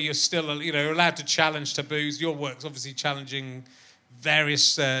place where you're still, allowed to challenge taboos. Your work's obviously challenging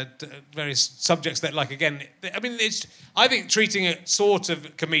various subjects that, like, again, I mean, I think treating it sort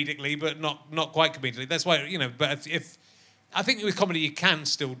of comedically, but not quite comedically. That's why, but if I think with comedy you can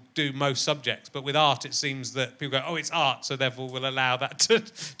still do most subjects, but with art it seems that people go, oh, it's art, so therefore we'll allow that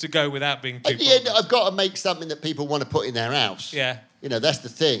to go without being too... Yeah, I've got to make something that people want to put in their house. Yeah. That's the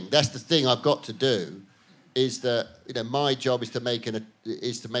thing. That's the thing I've got to do, is that, my job is to make a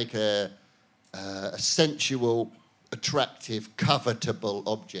sensual, attractive, covetable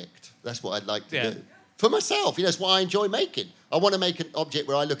object. That's what I'd like to do. For myself, that's what I enjoy making. I want to make an object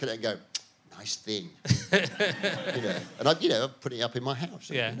where I look at it and go, nice thing. And I put it up in my house.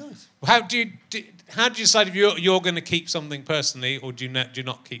 Yeah. Nice. How do you decide if you're going to keep something personally, or do you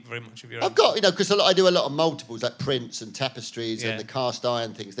not keep very much of your own? I've got, because I do a lot of multiples, like prints and tapestries and the cast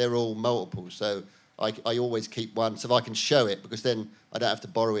iron things. They're all multiples. So I always keep one so I can show it, because then I don't have to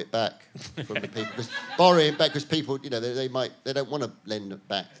borrow it back from the people. Because borrowing it back, because people, you know, they don't want to lend it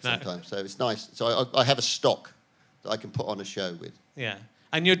back sometimes. So it's nice. So I have a stock that I can put on a show with. Yeah.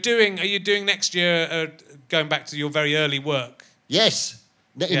 And are you doing next year, going back to your very early work? Yes,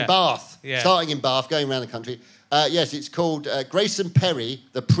 in Bath. Yeah. Starting in Bath, going around the country. Yes, it's called Grayson Perry,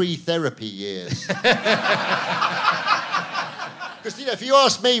 the Pre-Therapy Years. Because, you know, if you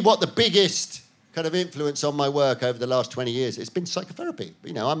ask me what the biggest kind of influence on my work over the last 20 years, it's been psychotherapy.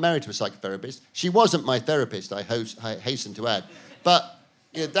 You know, I'm married to a psychotherapist. She wasn't my therapist, I hasten to add. But,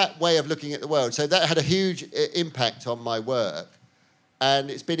 you know, that way of looking at the world. So that had a huge impact on my work. And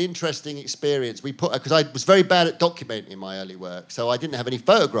it's been an interesting experience. Because I was very bad at documenting my early work, so I didn't have any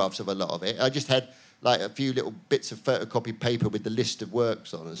photographs of a lot of it. I just had like a few little bits of photocopied paper with the list of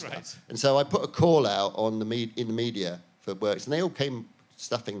works on and stuff. Right. And so I put a call out on in the media for works, and they all came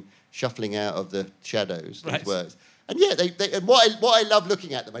shuffling out of the shadows, these works. And yeah, and what I love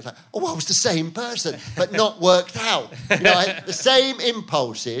looking at them, I was like, oh, I was the same person, but not worked out. You know, I had the same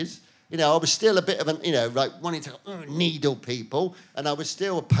impulses. You know, I was still a bit of an, you know, like wanting to needle people, and I was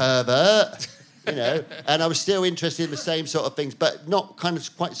still a pervert, you know, and I was still interested in the same sort of things, but not kind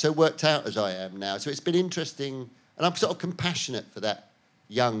of quite so worked out as I am now. So it's been interesting, and I'm sort of compassionate for that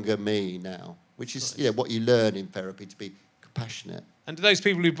younger me now, which is, you know, what you learn in therapy, to be compassionate. And do those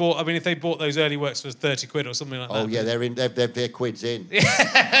people who bought, I mean, if they bought those early works for 30 quid or something like that? Oh, yeah, they're quids in.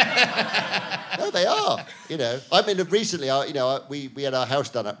 No, they are, you know. I mean, recently, you know, we had our house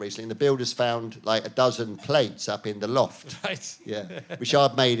done up recently, and the builders found like a dozen plates up in the loft. Right. Yeah, which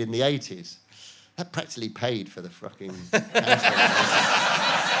I'd made in the 80s. That practically paid for the fucking house.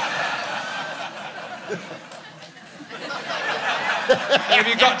 Have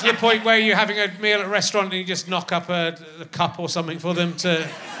you got to the point where you're having a meal at a restaurant and you just knock up a cup or something for them to...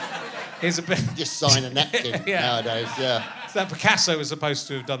 Here's a bit... Just sign a napkin nowadays, yeah. So that Picasso was supposed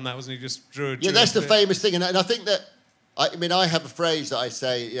to have done that, wasn't he? Just drew that's the famous thing. And I think that... I mean, I have a phrase that I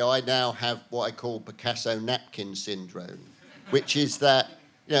say, you know, I now have what I call Picasso napkin syndrome, which is that,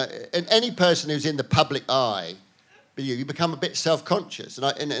 you know, and any person who's in the public eye, you become a bit self-conscious.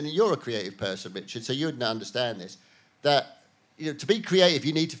 And you're a creative person, Richard, so you would understand this, that... You know, to be creative,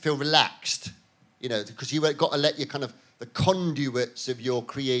 you need to feel relaxed, you know, because you've got to let your kind of the conduits of your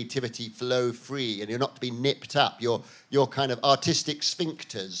creativity flow free, and you're not to be nipped up. Your kind of artistic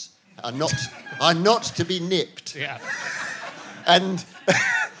sphincters are not to be nipped. Yeah. And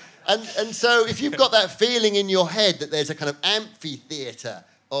so if you've got that feeling in your head that there's a kind of amphitheatre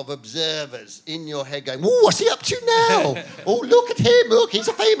of observers in your head going, oh, what's he up to now? Oh, look at him! Look, he's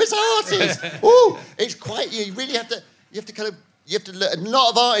a famous artist. Oh, it's quite. You really have to. You have to kind of. You have to. A lot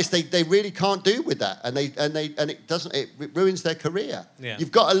of artists they really can't do with that, and it ruins their career. Yeah.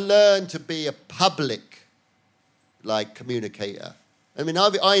 You've got to learn to be a public, like, communicator. I mean,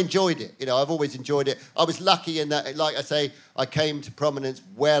 I enjoyed it. You know, I've always enjoyed it. I was lucky in that, like I say, I came to prominence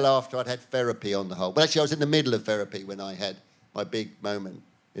well after I'd had therapy on the whole. But actually, I was in the middle of therapy when I had my big moment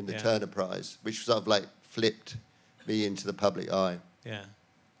in the Turner Prize, which sort of like flipped me into the public eye. Yeah.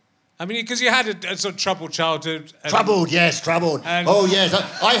 I mean, because you had a sort of troubled childhood. Troubled. Oh, yes.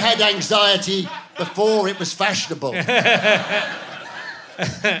 I had anxiety before it was fashionable.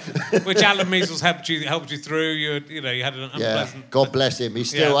 Which Alan Measles helped you through. You had an unpleasant... Yeah, God bless him. He's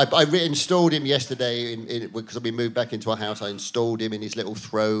still... Yeah. I installed him yesterday, because we moved back into our house. I installed him in his little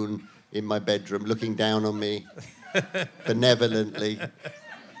throne in my bedroom, looking down on me benevolently,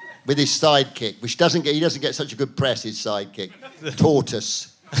 with his sidekick, which he doesn't get such a good press, his sidekick. Tortoise.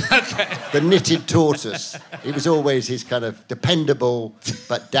 Okay. The knitted tortoise. He was always his kind of dependable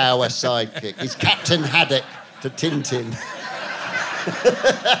but dour sidekick. He's Captain Haddock to Tintin.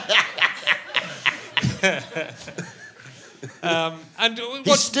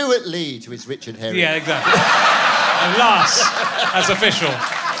 He's Stuart Lee to his Richard Herring. Yeah, exactly. Alas, that's official.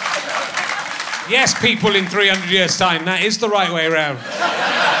 Yes, people, in 300 years' time, that is the right way around.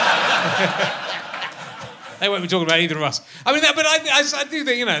 They won't be talking about either of us. I mean, but I do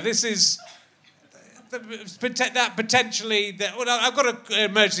think, you know, this is... That potentially... Well, I've got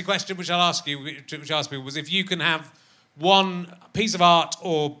an emergency question which I'll ask you, which I ask people, was if you can have one piece of art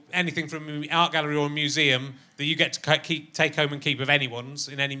or anything from an art gallery or a museum that you get to take home and keep of anyone's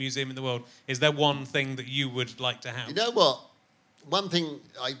in any museum in the world, is there one thing that you would like to have? You know what? One thing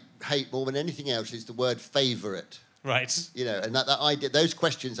I hate more than anything else is the word favourite. Right. You know, and that idea, those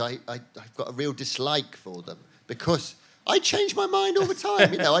questions, I've got a real dislike for them, because I change my mind all the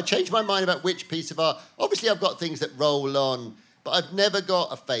time. You know, I change my mind about which piece of art. Obviously, I've got things that roll on, but I've never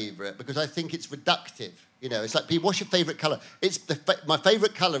got a favourite because I think it's reductive. You know, it's like, what's your favourite colour? My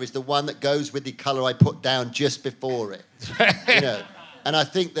favourite colour is the one that goes with the colour I put down just before it. You know, and I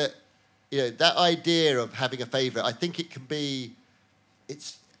think that, you know, that idea of having a favourite, I think it can be,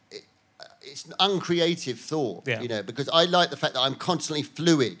 it's an uncreative thought, you know, because I like the fact that I'm constantly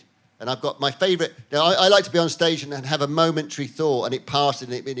fluid. And I've got my favourite... You know, I like to be on stage and have a momentary thought, and it passes,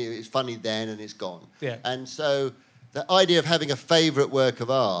 and it's funny then, and it's gone. Yeah. And so the idea of having a favourite work of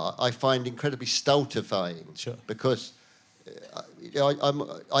art, I find incredibly stultifying. Sure. Because you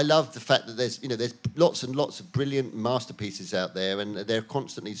know, I love the fact that there's lots and lots of brilliant masterpieces out there, and they're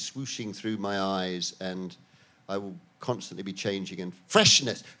constantly swooshing through my eyes, and I will constantly be changing. And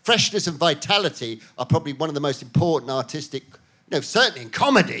freshness and vitality are probably one of the most important artistic... You know, certainly in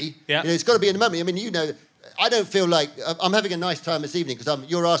comedy, you know, it's got to be in the moment. I mean, you know, I don't feel like I'm having a nice time this evening because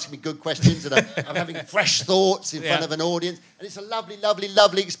you're asking me good questions and I'm having fresh thoughts in front of an audience, and it's a lovely, lovely,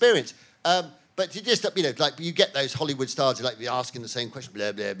 lovely experience. But to just, you know, like you get those Hollywood stars who like be asking the same question,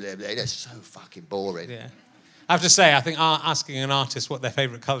 blah, blah, blah, blah. That's so fucking boring. Yeah. I have to say, I think asking an artist what their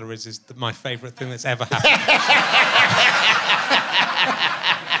favourite colour is my favourite thing that's ever happened.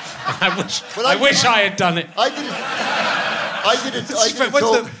 I wish I had done it.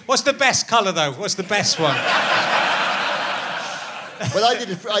 What's the best colour, though? What's the best one? Well,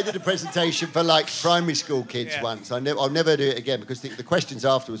 I did a presentation for, like, primary school kids once. I'll never do it again because the questions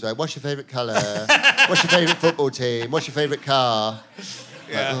afterwards were, what's your favourite colour? What's your favourite football team? What's your favourite car?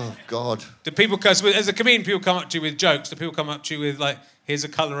 Yeah. Like, oh, God. Do people, because as a comedian, people come up to you with jokes. Do people come up to you with, like, here's a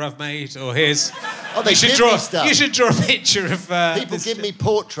colour I've made, or here's... Oh, they give me stuff. You should draw a picture of... people give me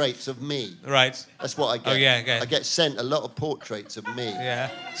portraits of me. Right. That's what I get. Oh, yeah, okay. I get sent a lot of portraits of me. Yeah.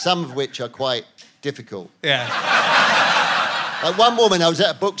 Some of which are quite difficult. Yeah. Like one woman, I was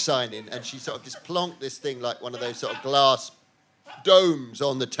at a book signing, and she sort of just plonked this thing like one of those sort of glass domes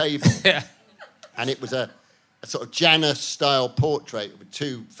on the table. Yeah. And it was a sort of Janus-style portrait with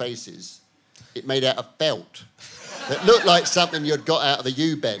two faces. It made out of felt. It looked like something you'd got out of the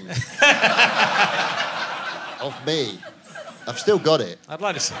U-bend. Of me. I've still got it. I'd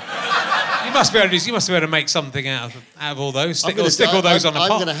like to see. You must be able to make something out of all those. Stick all those on a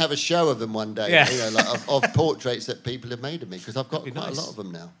pot. I'm going to have a show of them one day. Yeah. You know, like of portraits that people have made of me, because I've got quite a lot of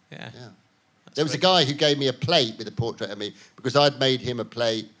them now. Yeah. There was a guy who gave me a plate with a portrait of me because I'd made him a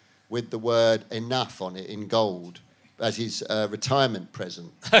plate with the word enough on it in gold as his retirement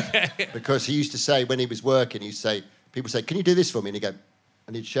present. Because he used to say, when he was working, people say, can you do this for me? And he'd go,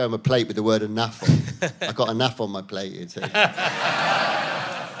 and he'd show him a plate with the word enough on it. I got enough on my plate, he'd say.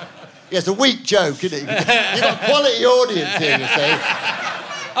 Yeah, it's a weak joke, isn't it? You've got a quality audience here, you see.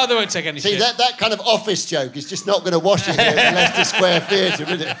 Oh, they won't take any shit. See, that kind of office joke is just not going to wash it here at Leicester Square Theatre,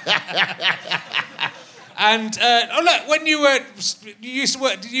 is it? And, look, when you used to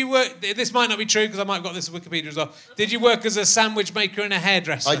work, did you work, this might not be true because I might have got this on Wikipedia as well, did you work as a sandwich maker and a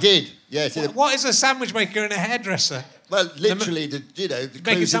hairdresser? I did, yes. What is a sandwich maker and a hairdresser? Well, literally, the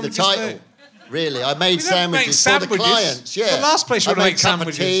clue's in the title. Really, I made sandwiches for the clients. Yeah, the last place you want to make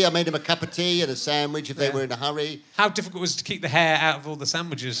sandwiches. I made them a cup of tea and a sandwich if they were in a hurry. How difficult was it to keep the hair out of all the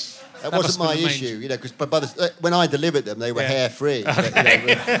sandwiches? That wasn't my issue, you know, because when I delivered them, they were hair-free.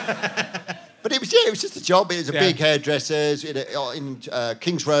 Okay. But it was just a job. It was a big hairdressers in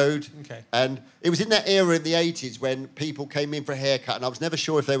Kings Road. Okay. And it was in that era in the 80s when people came in for a haircut, and I was never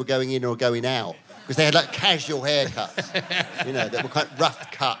sure if they were going in or going out because they had like casual haircuts, you know, that were quite rough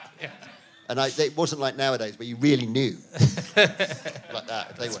cut. Yeah. And it wasn't like nowadays where you really knew. Like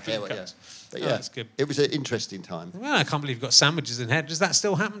that, if they were hair. But yeah, that's good. It was an interesting time. Well, I can't believe you've got sandwiches in hair. Does that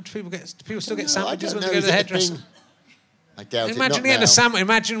still happen? Do people still get sandwiches when they go to the hairdresser? I doubt it. Imagine getting a sandwich.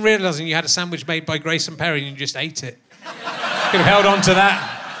 Imagine realising you had a sandwich made by Grayson Perry and you just ate it. Could have held on to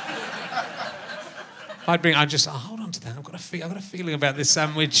that. I'll hold on to that. I've got a feeling about this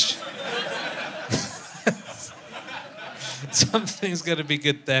sandwich. Something's going to be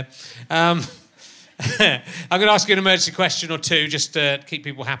good there. I'm going to ask you an emergency question or two just to keep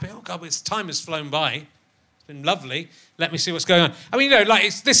people happy. Oh, God, time has flown by. It's been lovely. Let me see what's going on. I mean, you know,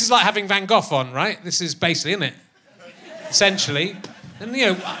 this is like having Van Gogh on, right? This is basically, isn't it? Essentially. And, you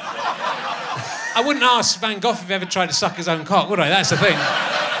know, I wouldn't ask Van Gogh if he ever tried to suck his own cock, would I? That's the thing.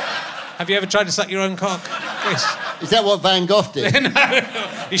 Have you ever tried to suck your own cock? Yes. Is that what Van Gogh did? No,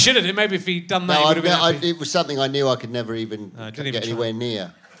 he should have. Maybe if he'd done that, he would have been happy. It was something I knew I could never even get anywhere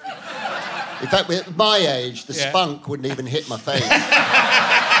near. In fact, at my age, the spunk wouldn't even hit my face.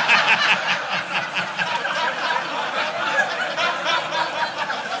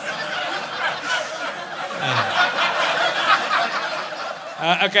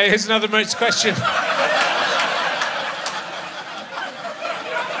 Okay, here's another emergency question.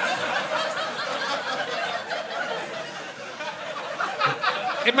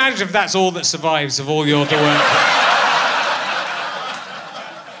 Imagine if that's all that survives of all your work.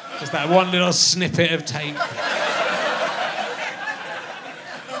 Just that one little snippet of tape.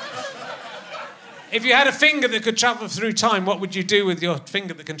 If you had a finger that could travel through time, what would you do with your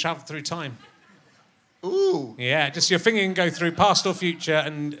finger that can travel through time? Ooh. Yeah, just your finger can go through past or future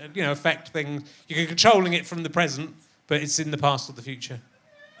and, affect things. You're controlling it from the present, but it's in the past or the future.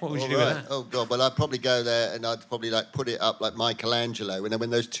 What would you do with that? Oh, God, well, I'd probably go there and I'd probably, put it up like Michelangelo, and then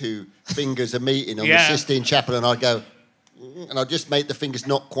when those two fingers are meeting on the Sistine Chapel, and I'd go, and I'd just make the fingers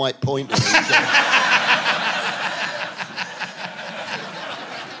not quite point at each other.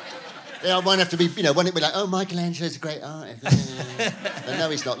 Yeah, I won't have to be, won't it be like, oh, Michelangelo's a great artist. And no,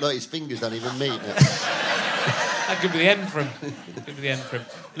 he's not. Look, his fingers don't even meet. That could be the end for him.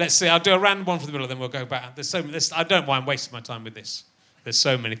 Let's see, I'll do a random one for the middle, then we'll go back. I don't mind wasting my time with this. There's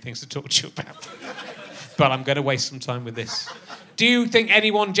so many things to talk to you about. But I'm going to waste some time with this. Do you think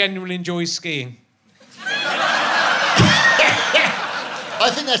anyone genuinely enjoys skiing? I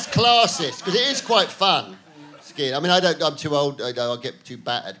think that's classist, because it is quite fun. Skiing. I mean, I'm too old. I'll get too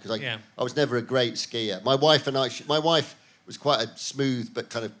battered because I was never a great skier. My wife was quite a smooth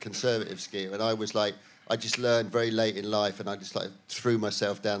but kind of conservative skier, and I was like, I just learned very late in life, and I just threw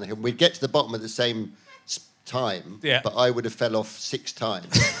myself down the hill. We'd get to the bottom at the same time, but I would have fell off 6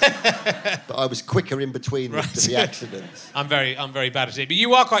 times. But I was quicker in between the accidents. I'm very bad at it. But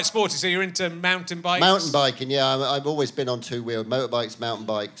you are quite sporty, so you're into mountain bikes? Mountain biking, yeah. I've always been on 2-wheel. Motorbikes, mountain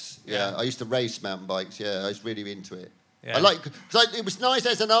bikes. Yeah. I used to race mountain bikes, yeah. I was really into it. Yeah. Because it was nice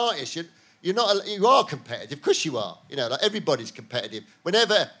as an artist. You are competitive. Of course you are. Everybody's competitive.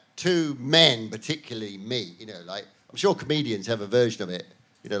 Whenever 2 men, particularly me, I'm sure comedians have a version of it.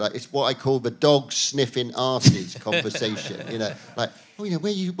 It's what I call the dog sniffing arses conversation.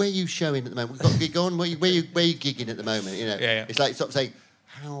 Where you showing at the moment? We've got a gig on. Where you gigging at the moment? It's like sort of saying,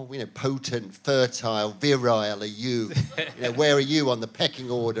 how potent, fertile, virile are you? Where are you on the pecking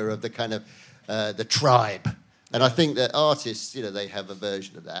order of the kind of the tribe? And I think that artists, they have a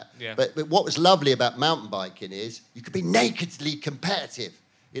version of that. Yeah. But what was lovely about mountain biking is you could be nakedly competitive.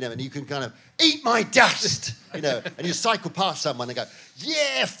 And you can kind of eat my dust, and you cycle past someone and go,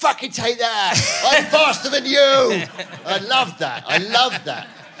 yeah, fucking take that. I'm faster than you. I love that.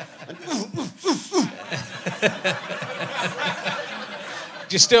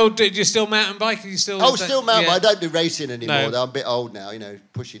 Do you still mountain bike? Still mountain bike. I don't do racing anymore. No. I'm a bit old now,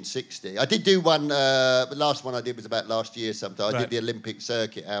 pushing 60. I did do one, the last one I did was about last year sometime. I did the Olympic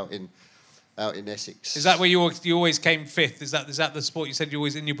circuit out in Essex. Is that where you always came 5th? Is that the sport you said you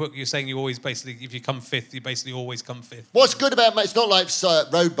always, in your book, you're saying you always basically, if you come 5th, you basically always come 5th? What's good about it's not like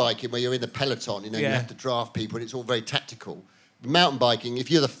road biking where you're in the peloton, you have to draft people and it's all very tactical. Mountain biking, if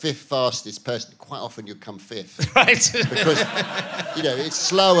you're the 5th fastest person, quite often you'll come 5th. Right. Because, it's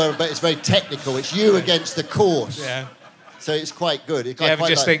slower, but it's very technical. It's you against the course. Yeah. So it's quite good. Do you ever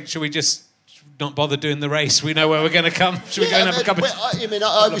just think, should we just not bother doing the race? We know where we're going to come. Should we go and have a cup of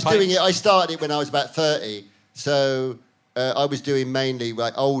I was doing it. I started it when I was about 30. So I was doing mainly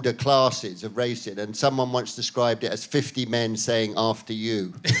older classes of racing, and someone once described it as 50 men saying "after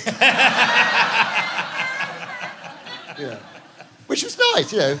you." Yeah, which was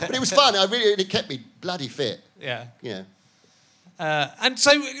nice, but it was fun. It kept me bloody fit. Yeah. And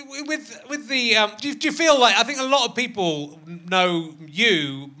so with the do you feel like, I think a lot of people know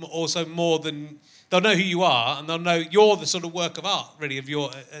you also more than they'll know who you are, and they'll know you're the sort of work of art really of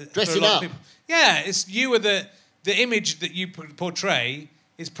your dressing up. It's you are the image that you portray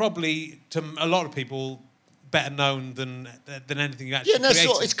is probably to a lot of people better known than anything you actually created.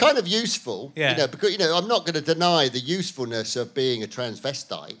 So it's kind of useful. Yeah. Because I'm not going to deny the usefulness of being a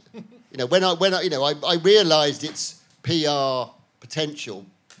transvestite. When I realised its PR potential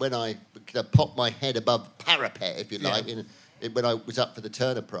when I popped my head above the parapet, if you like, when I was up for the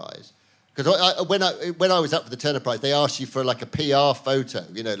Turner Prize. Because when I was up for the Turner Prize, they asked you for a PR photo,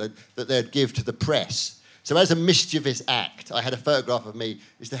 that they'd give to the press. So as a mischievous act, I had a photograph of me.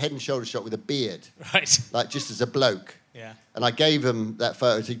 It's the head and shoulder shot with a beard, right? Just as a bloke. Yeah. And I gave them that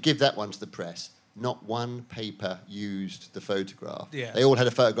photo to give that one to the press. Not one paper used the photograph. Yeah. They all had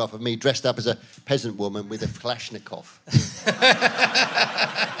a photograph of me dressed up as a peasant woman with a Kalashnikov.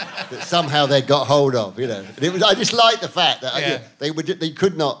 That somehow they got hold of, And I just liked the fact that they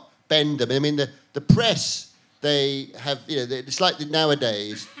could not bend them. I mean, the press, they have, it's like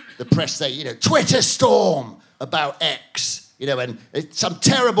nowadays, the press say, Twitter storm about X. And it's some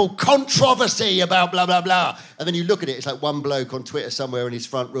terrible controversy about blah, blah, blah. And then you look at it, it's like one bloke on Twitter somewhere in his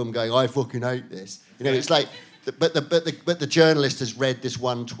front room going, I fucking hate this. It's like, but the journalist has read this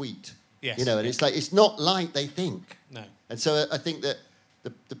one tweet. Yes. And it's like, it's not like they think. No. And so I think that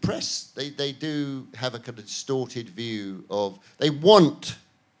the press, they do have a kind of distorted view of... They want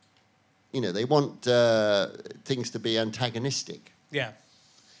things to be antagonistic. Yeah.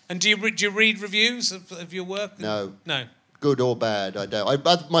 And do you read reviews of your work? No. No. Good or bad, I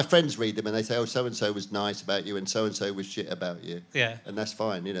don't. My friends read them and they say, oh, so-and-so was nice about you and so-and-so was shit about you. Yeah. And that's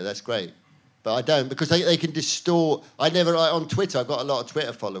fine, that's great. But I don't, because they can distort... on Twitter, I've got a lot of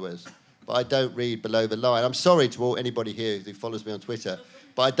Twitter followers, but I don't read below the line. I'm sorry to anybody here who follows me on Twitter,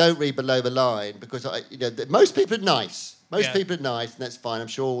 but I don't read below the line because, most people are nice. Most people are nice, and that's fine. I'm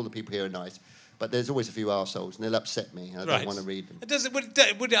sure all the people here are nice. But there's always a few arseholes, and they'll upset me, and I don't want to read them.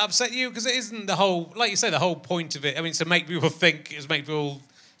 Would it upset you? Because it isn't the whole... Like you say, the whole point of it... I mean, to make people think, is make people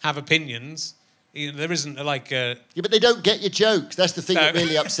have opinions... there isn't Yeah, but they don't get your jokes. That's the thing that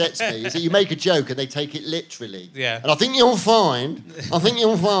really upsets me, is that you make a joke and they take it literally. Yeah. And I think you'll find, that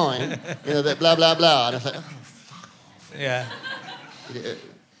blah, blah, blah. And I think, oh, fuck off. Yeah.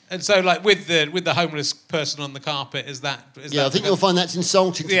 And so, like, with the homeless person on the carpet, is that... I think you'll find that's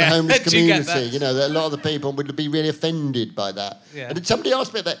insulting to the homeless community. That a lot of the people would be really offended by that. Yeah. And somebody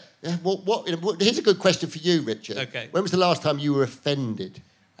asked me about that. Here's a good question for you, Richard. Okay. When was the last time you were offended?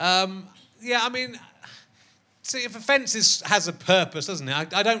 Yeah, I mean, see, if offence has a purpose, doesn't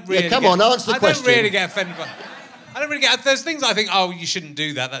it? I don't really... Yeah, come on, answer the question. I don't really get offended by... I don't really get... There's things I think, oh, you shouldn't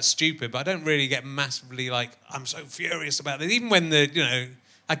do that, that's stupid, but I don't really get massively, like, I'm so furious about this. Even when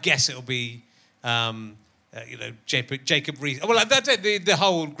I guess it'll be, Jacob Rees... Well, that's it, the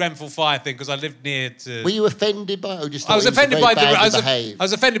whole Grenfell Fire thing, because I lived near to... Were you offended by it, or just I was offended by I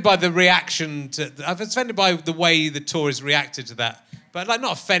was offended by the reaction to... I was offended by the way the Tories reacted to that. But, like,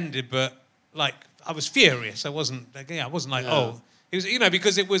 not offended, but... Like, I was furious. I wasn't like, oh. It was,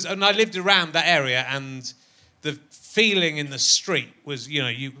 because it was... And I lived around that area, and the feeling in the street was,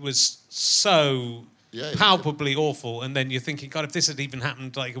 was so palpably awful. And then you're thinking, God, if this had even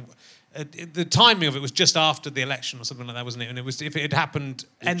happened, like... the timing of it was just after the election or something like that, wasn't it? And it was... If it had happened...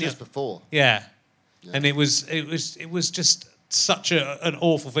 just before. Yeah. And it was just such an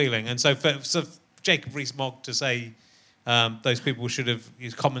awful feeling. And so for Jacob Rees-Mogg to say... those people should have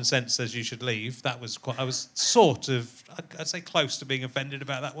used common sense says you should leave. That was I was sort of, I'd say, close to being offended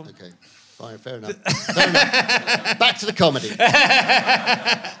about that one. Okay, fine, fair enough. Back to the comedy.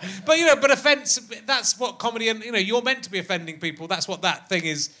 But offence, that's what comedy, and you're meant to be offending people. That's what that thing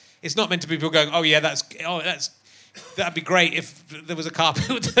is. It's not meant to be people going, oh yeah, that'd be great if there was a carpet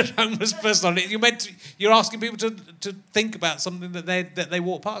with a homeless person on it. You're asking people to think about something that they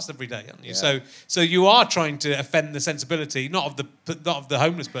walk past every day, aren't you? Yeah. So you are trying to offend the sensibility, not of the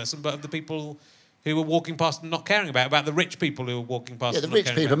homeless person, but of the people who were walking past and not caring about the rich people who were walking past. Yeah, the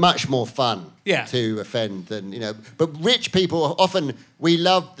rich people are much more fun to offend than But rich people often, we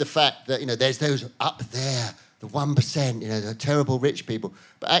love the fact that there's those up there, the 1%, the terrible rich people,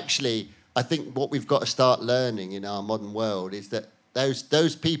 but actually. I think what we've got to start learning in our modern world is that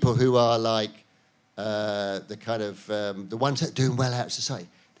those people who are like the kind of the ones that are doing well out of society,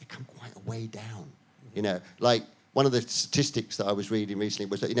 they come quite a way down. Like one of the statistics that I was reading recently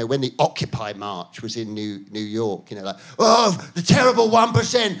was that when the Occupy March was in New York, the terrible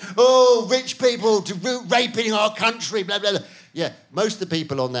 1%, rich people raping our country, blah blah blah. Yeah, most of the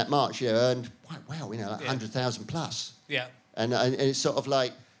people on that march, earned quite well, like 100,000 plus. Yeah, and it's sort of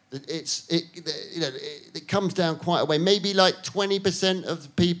like. It comes down quite a way. Maybe like 20% of the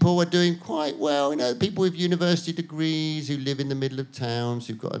people are doing quite well. People with university degrees who live in the middle of towns,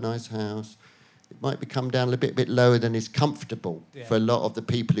 who've got a nice house. It might come down a bit lower than is comfortable for a lot of the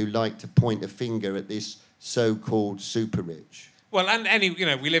people who like to point a finger at this so-called super rich. Well,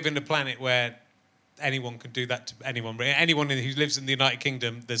 and we live in a planet where anyone can do that to anyone. Anyone who lives in the United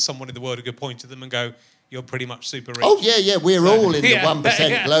Kingdom, there's someone in the world who could point to them and go, you're pretty much super rich. Oh, yeah, we're all in the 1%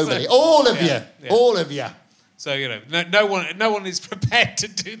 globally. All of you. So, no one is prepared to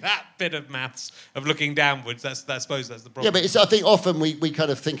do that bit of maths of looking downwards. I suppose that's the problem. Yeah, but I think often we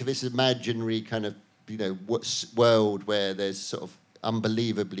kind of think of this imaginary kind of, world where there's sort of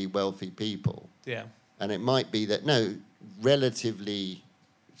unbelievably wealthy people. Yeah. And it might be that, relatively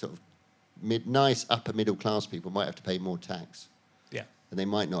sort of nice upper middle class people might have to pay more tax. And they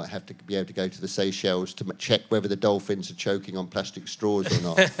might not have to be able to go to the Seychelles to check whether the dolphins are choking on plastic straws or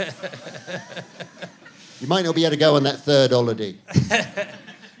not. You might not be able to go on that third holiday.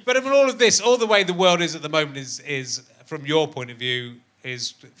 But I mean, all of this, all the way the world is at the moment is from your point of view,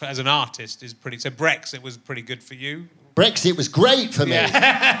 is as an artist, is pretty... So Brexit was pretty good for you? Brexit was great for me.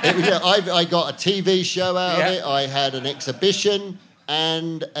 I got a TV show out of it. I had an exhibition...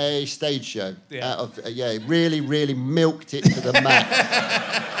 and a stage show. Really, really milked it to the max.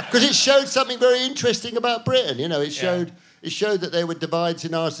 Because it showed something very interesting about Britain. It showed it showed that there were divides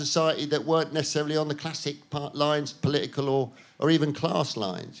in our society that weren't necessarily on the classic lines, political or even class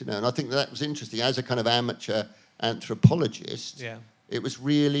lines, And I think that was interesting. As a kind of amateur anthropologist, it was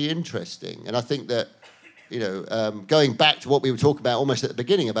really interesting. And I think that, going back to what we were talking about almost at the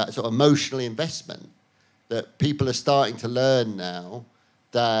beginning about sort of emotional investment, that people are starting to learn now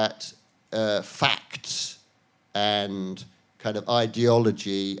that facts and kind of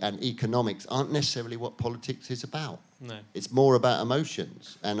ideology and economics aren't necessarily what politics is about. No. It's more about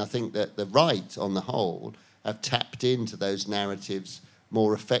emotions. And I think that the right, on the whole, have tapped into those narratives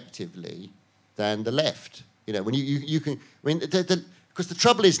more effectively than the left. When you can... because the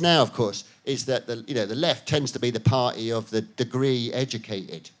trouble is now, of course, is that the left tends to be the party of the degree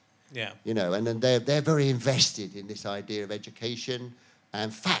educated. Yeah. And then they're very invested in this idea of education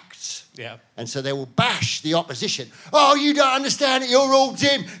and facts. Yeah. And so they will bash the opposition. Oh, you don't understand it, you're all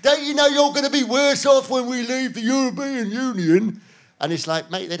dim. Don't you know you're going to be worse off when we leave the European Union? And it's like,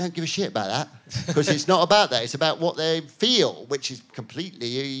 mate, they don't give a shit about that. Because it's not about that. It's about what they feel, which is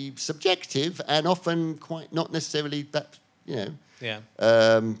completely subjective and often quite not necessarily that, going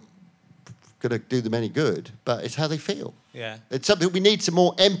to do them any good. But it's how they feel. Yeah. It's something we need some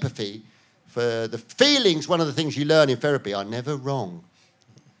more empathy for the feelings. One of the things you learn in therapy are never wrong.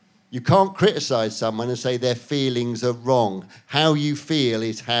 You can't criticise someone and say their feelings are wrong. How you feel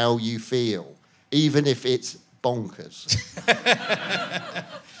is how you feel, even if it's bonkers.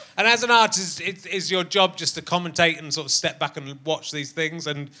 And as an artist, is your job just to commentate and sort of step back and watch these things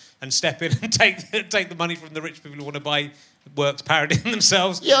and step in and take the money from the rich people who want to buy works parodying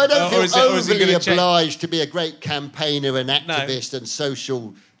themselves? Yeah, I don't feel overly obliged to be a great campaigner and activist and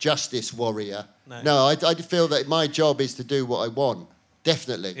social justice warrior. No, I feel that my job is to do what I want,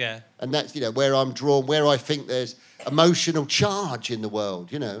 definitely. Yeah. And that's, where I'm drawn, where I think there's emotional charge in the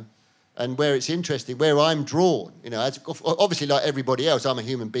world, and where it's interesting, where I'm drawn. As, obviously, like everybody else, I'm a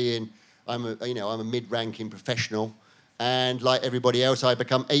human being. I'm a mid-ranking professional. And like everybody else, I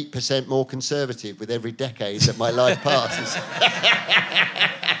become 8% more conservative with every decade that my life passes.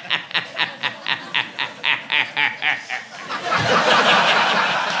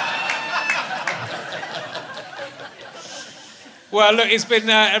 Well, look, it's been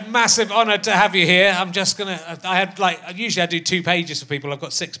a massive honour to have you here. I'm just going to... Usually I do 2 pages for people. I've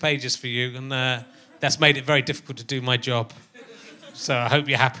got 6 pages for you, and that's made it very difficult to do my job. So I hope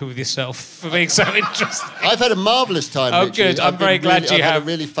you're happy with yourself for being so interesting. I've had a marvellous time, Oh, Richie. good. I'm very glad you have. I've had a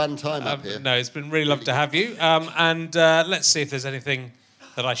really fun time up here. No, it's been really lovely to have you. And let's see if there's anything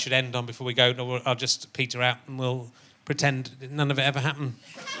that I should end on before we go. Or I'll just peter out and we'll pretend none of it ever happened.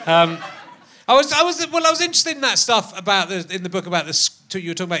 I was interested in that stuff in the book about you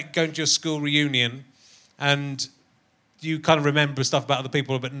were talking about going to your school reunion, and you kind of remember stuff about other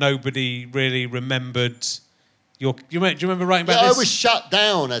people, but nobody really remembered. Do you remember writing about this? I was shut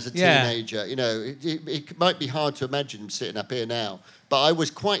down as a teenager. It might be hard to imagine sitting up here now, but I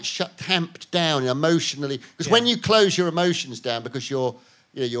was quite tamped down emotionally. Because when you close your emotions down because you're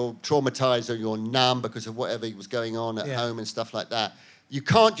traumatised or you're numb because of whatever was going on at home and stuff like that, you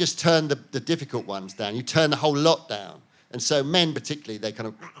can't just turn the difficult ones down. You turn the whole lot down. And so men particularly,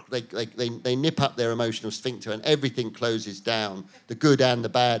 they nip up their emotional sphincter and everything closes down, the good and the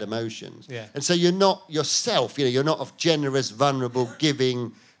bad emotions. Yeah. And so you're not yourself, you're not of generous, vulnerable,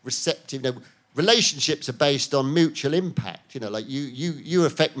 giving, receptive. Relationships are based on mutual impact. Like you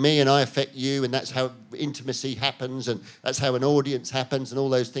affect me and I affect you, and that's how intimacy happens, and that's how an audience happens, and all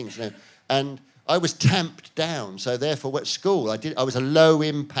those things. And I was tamped down, so therefore at school I was a low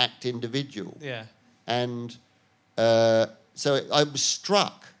impact individual. Yeah. And so I was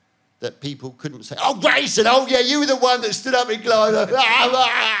struck that people couldn't say, "Oh, Grayson, oh yeah, you were the one that stood up in class."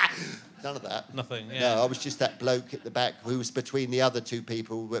 None of that. Nothing. Yeah. No, I was just that bloke at the back who was between the other 2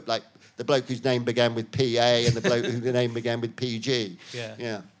 people, like the bloke whose name began with PA and the bloke whose name began with PG. Yeah.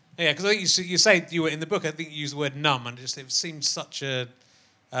 Yeah. Yeah, because I think you say you were in the book. I think you used the word numb, and it seems such a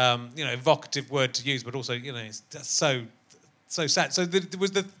evocative word to use, but also it's so sad. So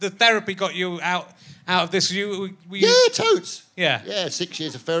was the therapy got you out of this? Yeah, totes. Yeah, 6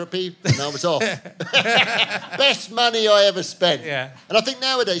 years of therapy, and I was off. Best money I ever spent. Yeah. And I think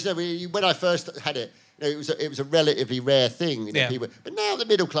nowadays, when I first had it, it was a relatively rare thing. People, but now the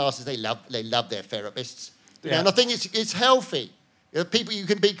middle classes, they love their therapists. And I think it's healthy. People, you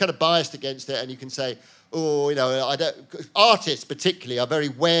can be kind of biased against it, and you can say, I don't. Artists particularly are very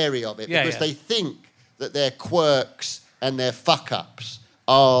wary of it because they think that their quirks and their fuck-ups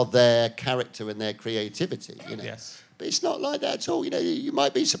are their character and their creativity. Yes. But it's not like that at all. You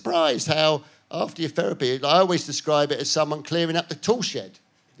might be surprised how after your therapy, I always describe it as someone clearing up the tool shed.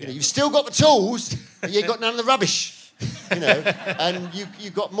 You've still got the tools, but you've got none of the rubbish. and you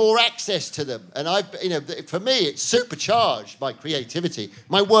got more access to them. And for me, it supercharged my creativity.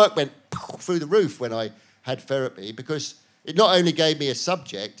 My work went through the roof when I had therapy, because it not only gave me a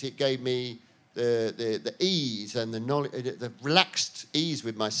subject, it gave me the ease and the knowledge, the relaxed ease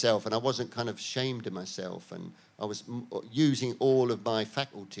with myself, and I wasn't kind of ashamed of myself, and I was using all of my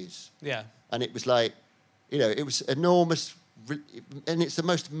faculties. Yeah. And it was like, it was enormous, and it's the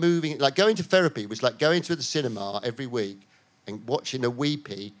most moving. Like, going to therapy was like going to the cinema every week and watching a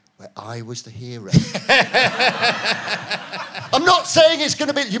weepy where I was the hero. I'm not saying it's going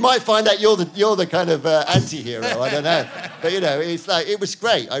to be. You might find out you're the kind of anti-hero. I don't know, but it's like, it was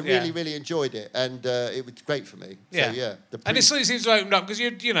great. I really, really enjoyed it, and it was great for me. Yeah. So, yeah. And it suddenly seems to open up, because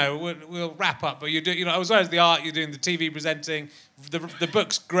we'll wrap up, but you do, as well as the art, you're doing the TV presenting. The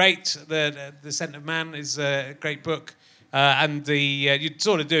book's great. The Scent of Man is a great book, and you're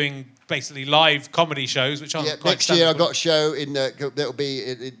sort of doing basically live comedy shows, which aren't quite next year I've got a show that'll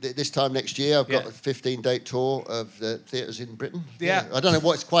be this time next year. I've got a 15-date tour of the theatres in Britain. Yeah. I don't know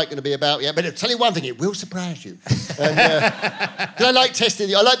what it's quite going to be about yet, but I'll tell you one thing, it will surprise you. And, 'cause I like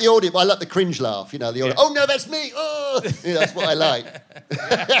testing. I like the audience. I like the cringe laugh. The audience. Oh no, that's me. Oh, that's what I like.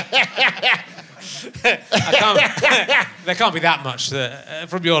 There can't be that much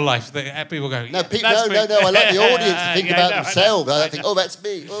from your life that people go. No, I like the audience to think about themselves. I think, oh, that's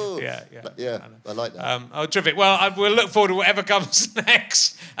me. Oh, yeah. I like that. Terrific. Well, we'll look forward to whatever comes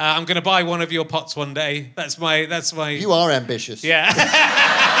next. I'm going to buy one of your pots one day. That's my. You are ambitious. Yeah.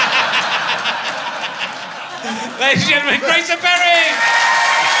 Ladies and gentlemen, Grayson Perry.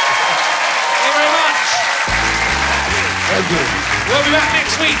 Thank you very much. Thank you. We'll be back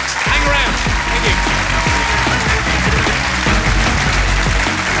next week. Hang around. Thank you.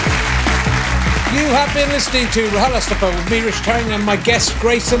 You have been listening to RHLSTP with me, Rich Herring, and my guest,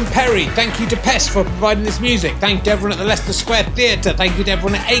 Grayson Perry. Thank you to Pest for providing this music. Thank you to everyone at the Leicester Square Theatre. Thank you to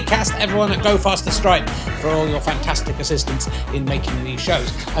everyone at Acast, everyone at Go Faster Stripe for all your fantastic assistance in making these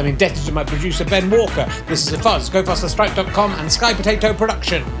shows. I'm indebted to my producer, Ben Walker. This is a fuzz. GoFasterStripe.com and Sky Potato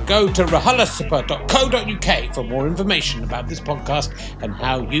Production. Go to RHLSTP.co.uk for more information about this podcast and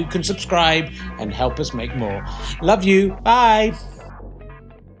how you can subscribe and help us make more. Love you. Bye.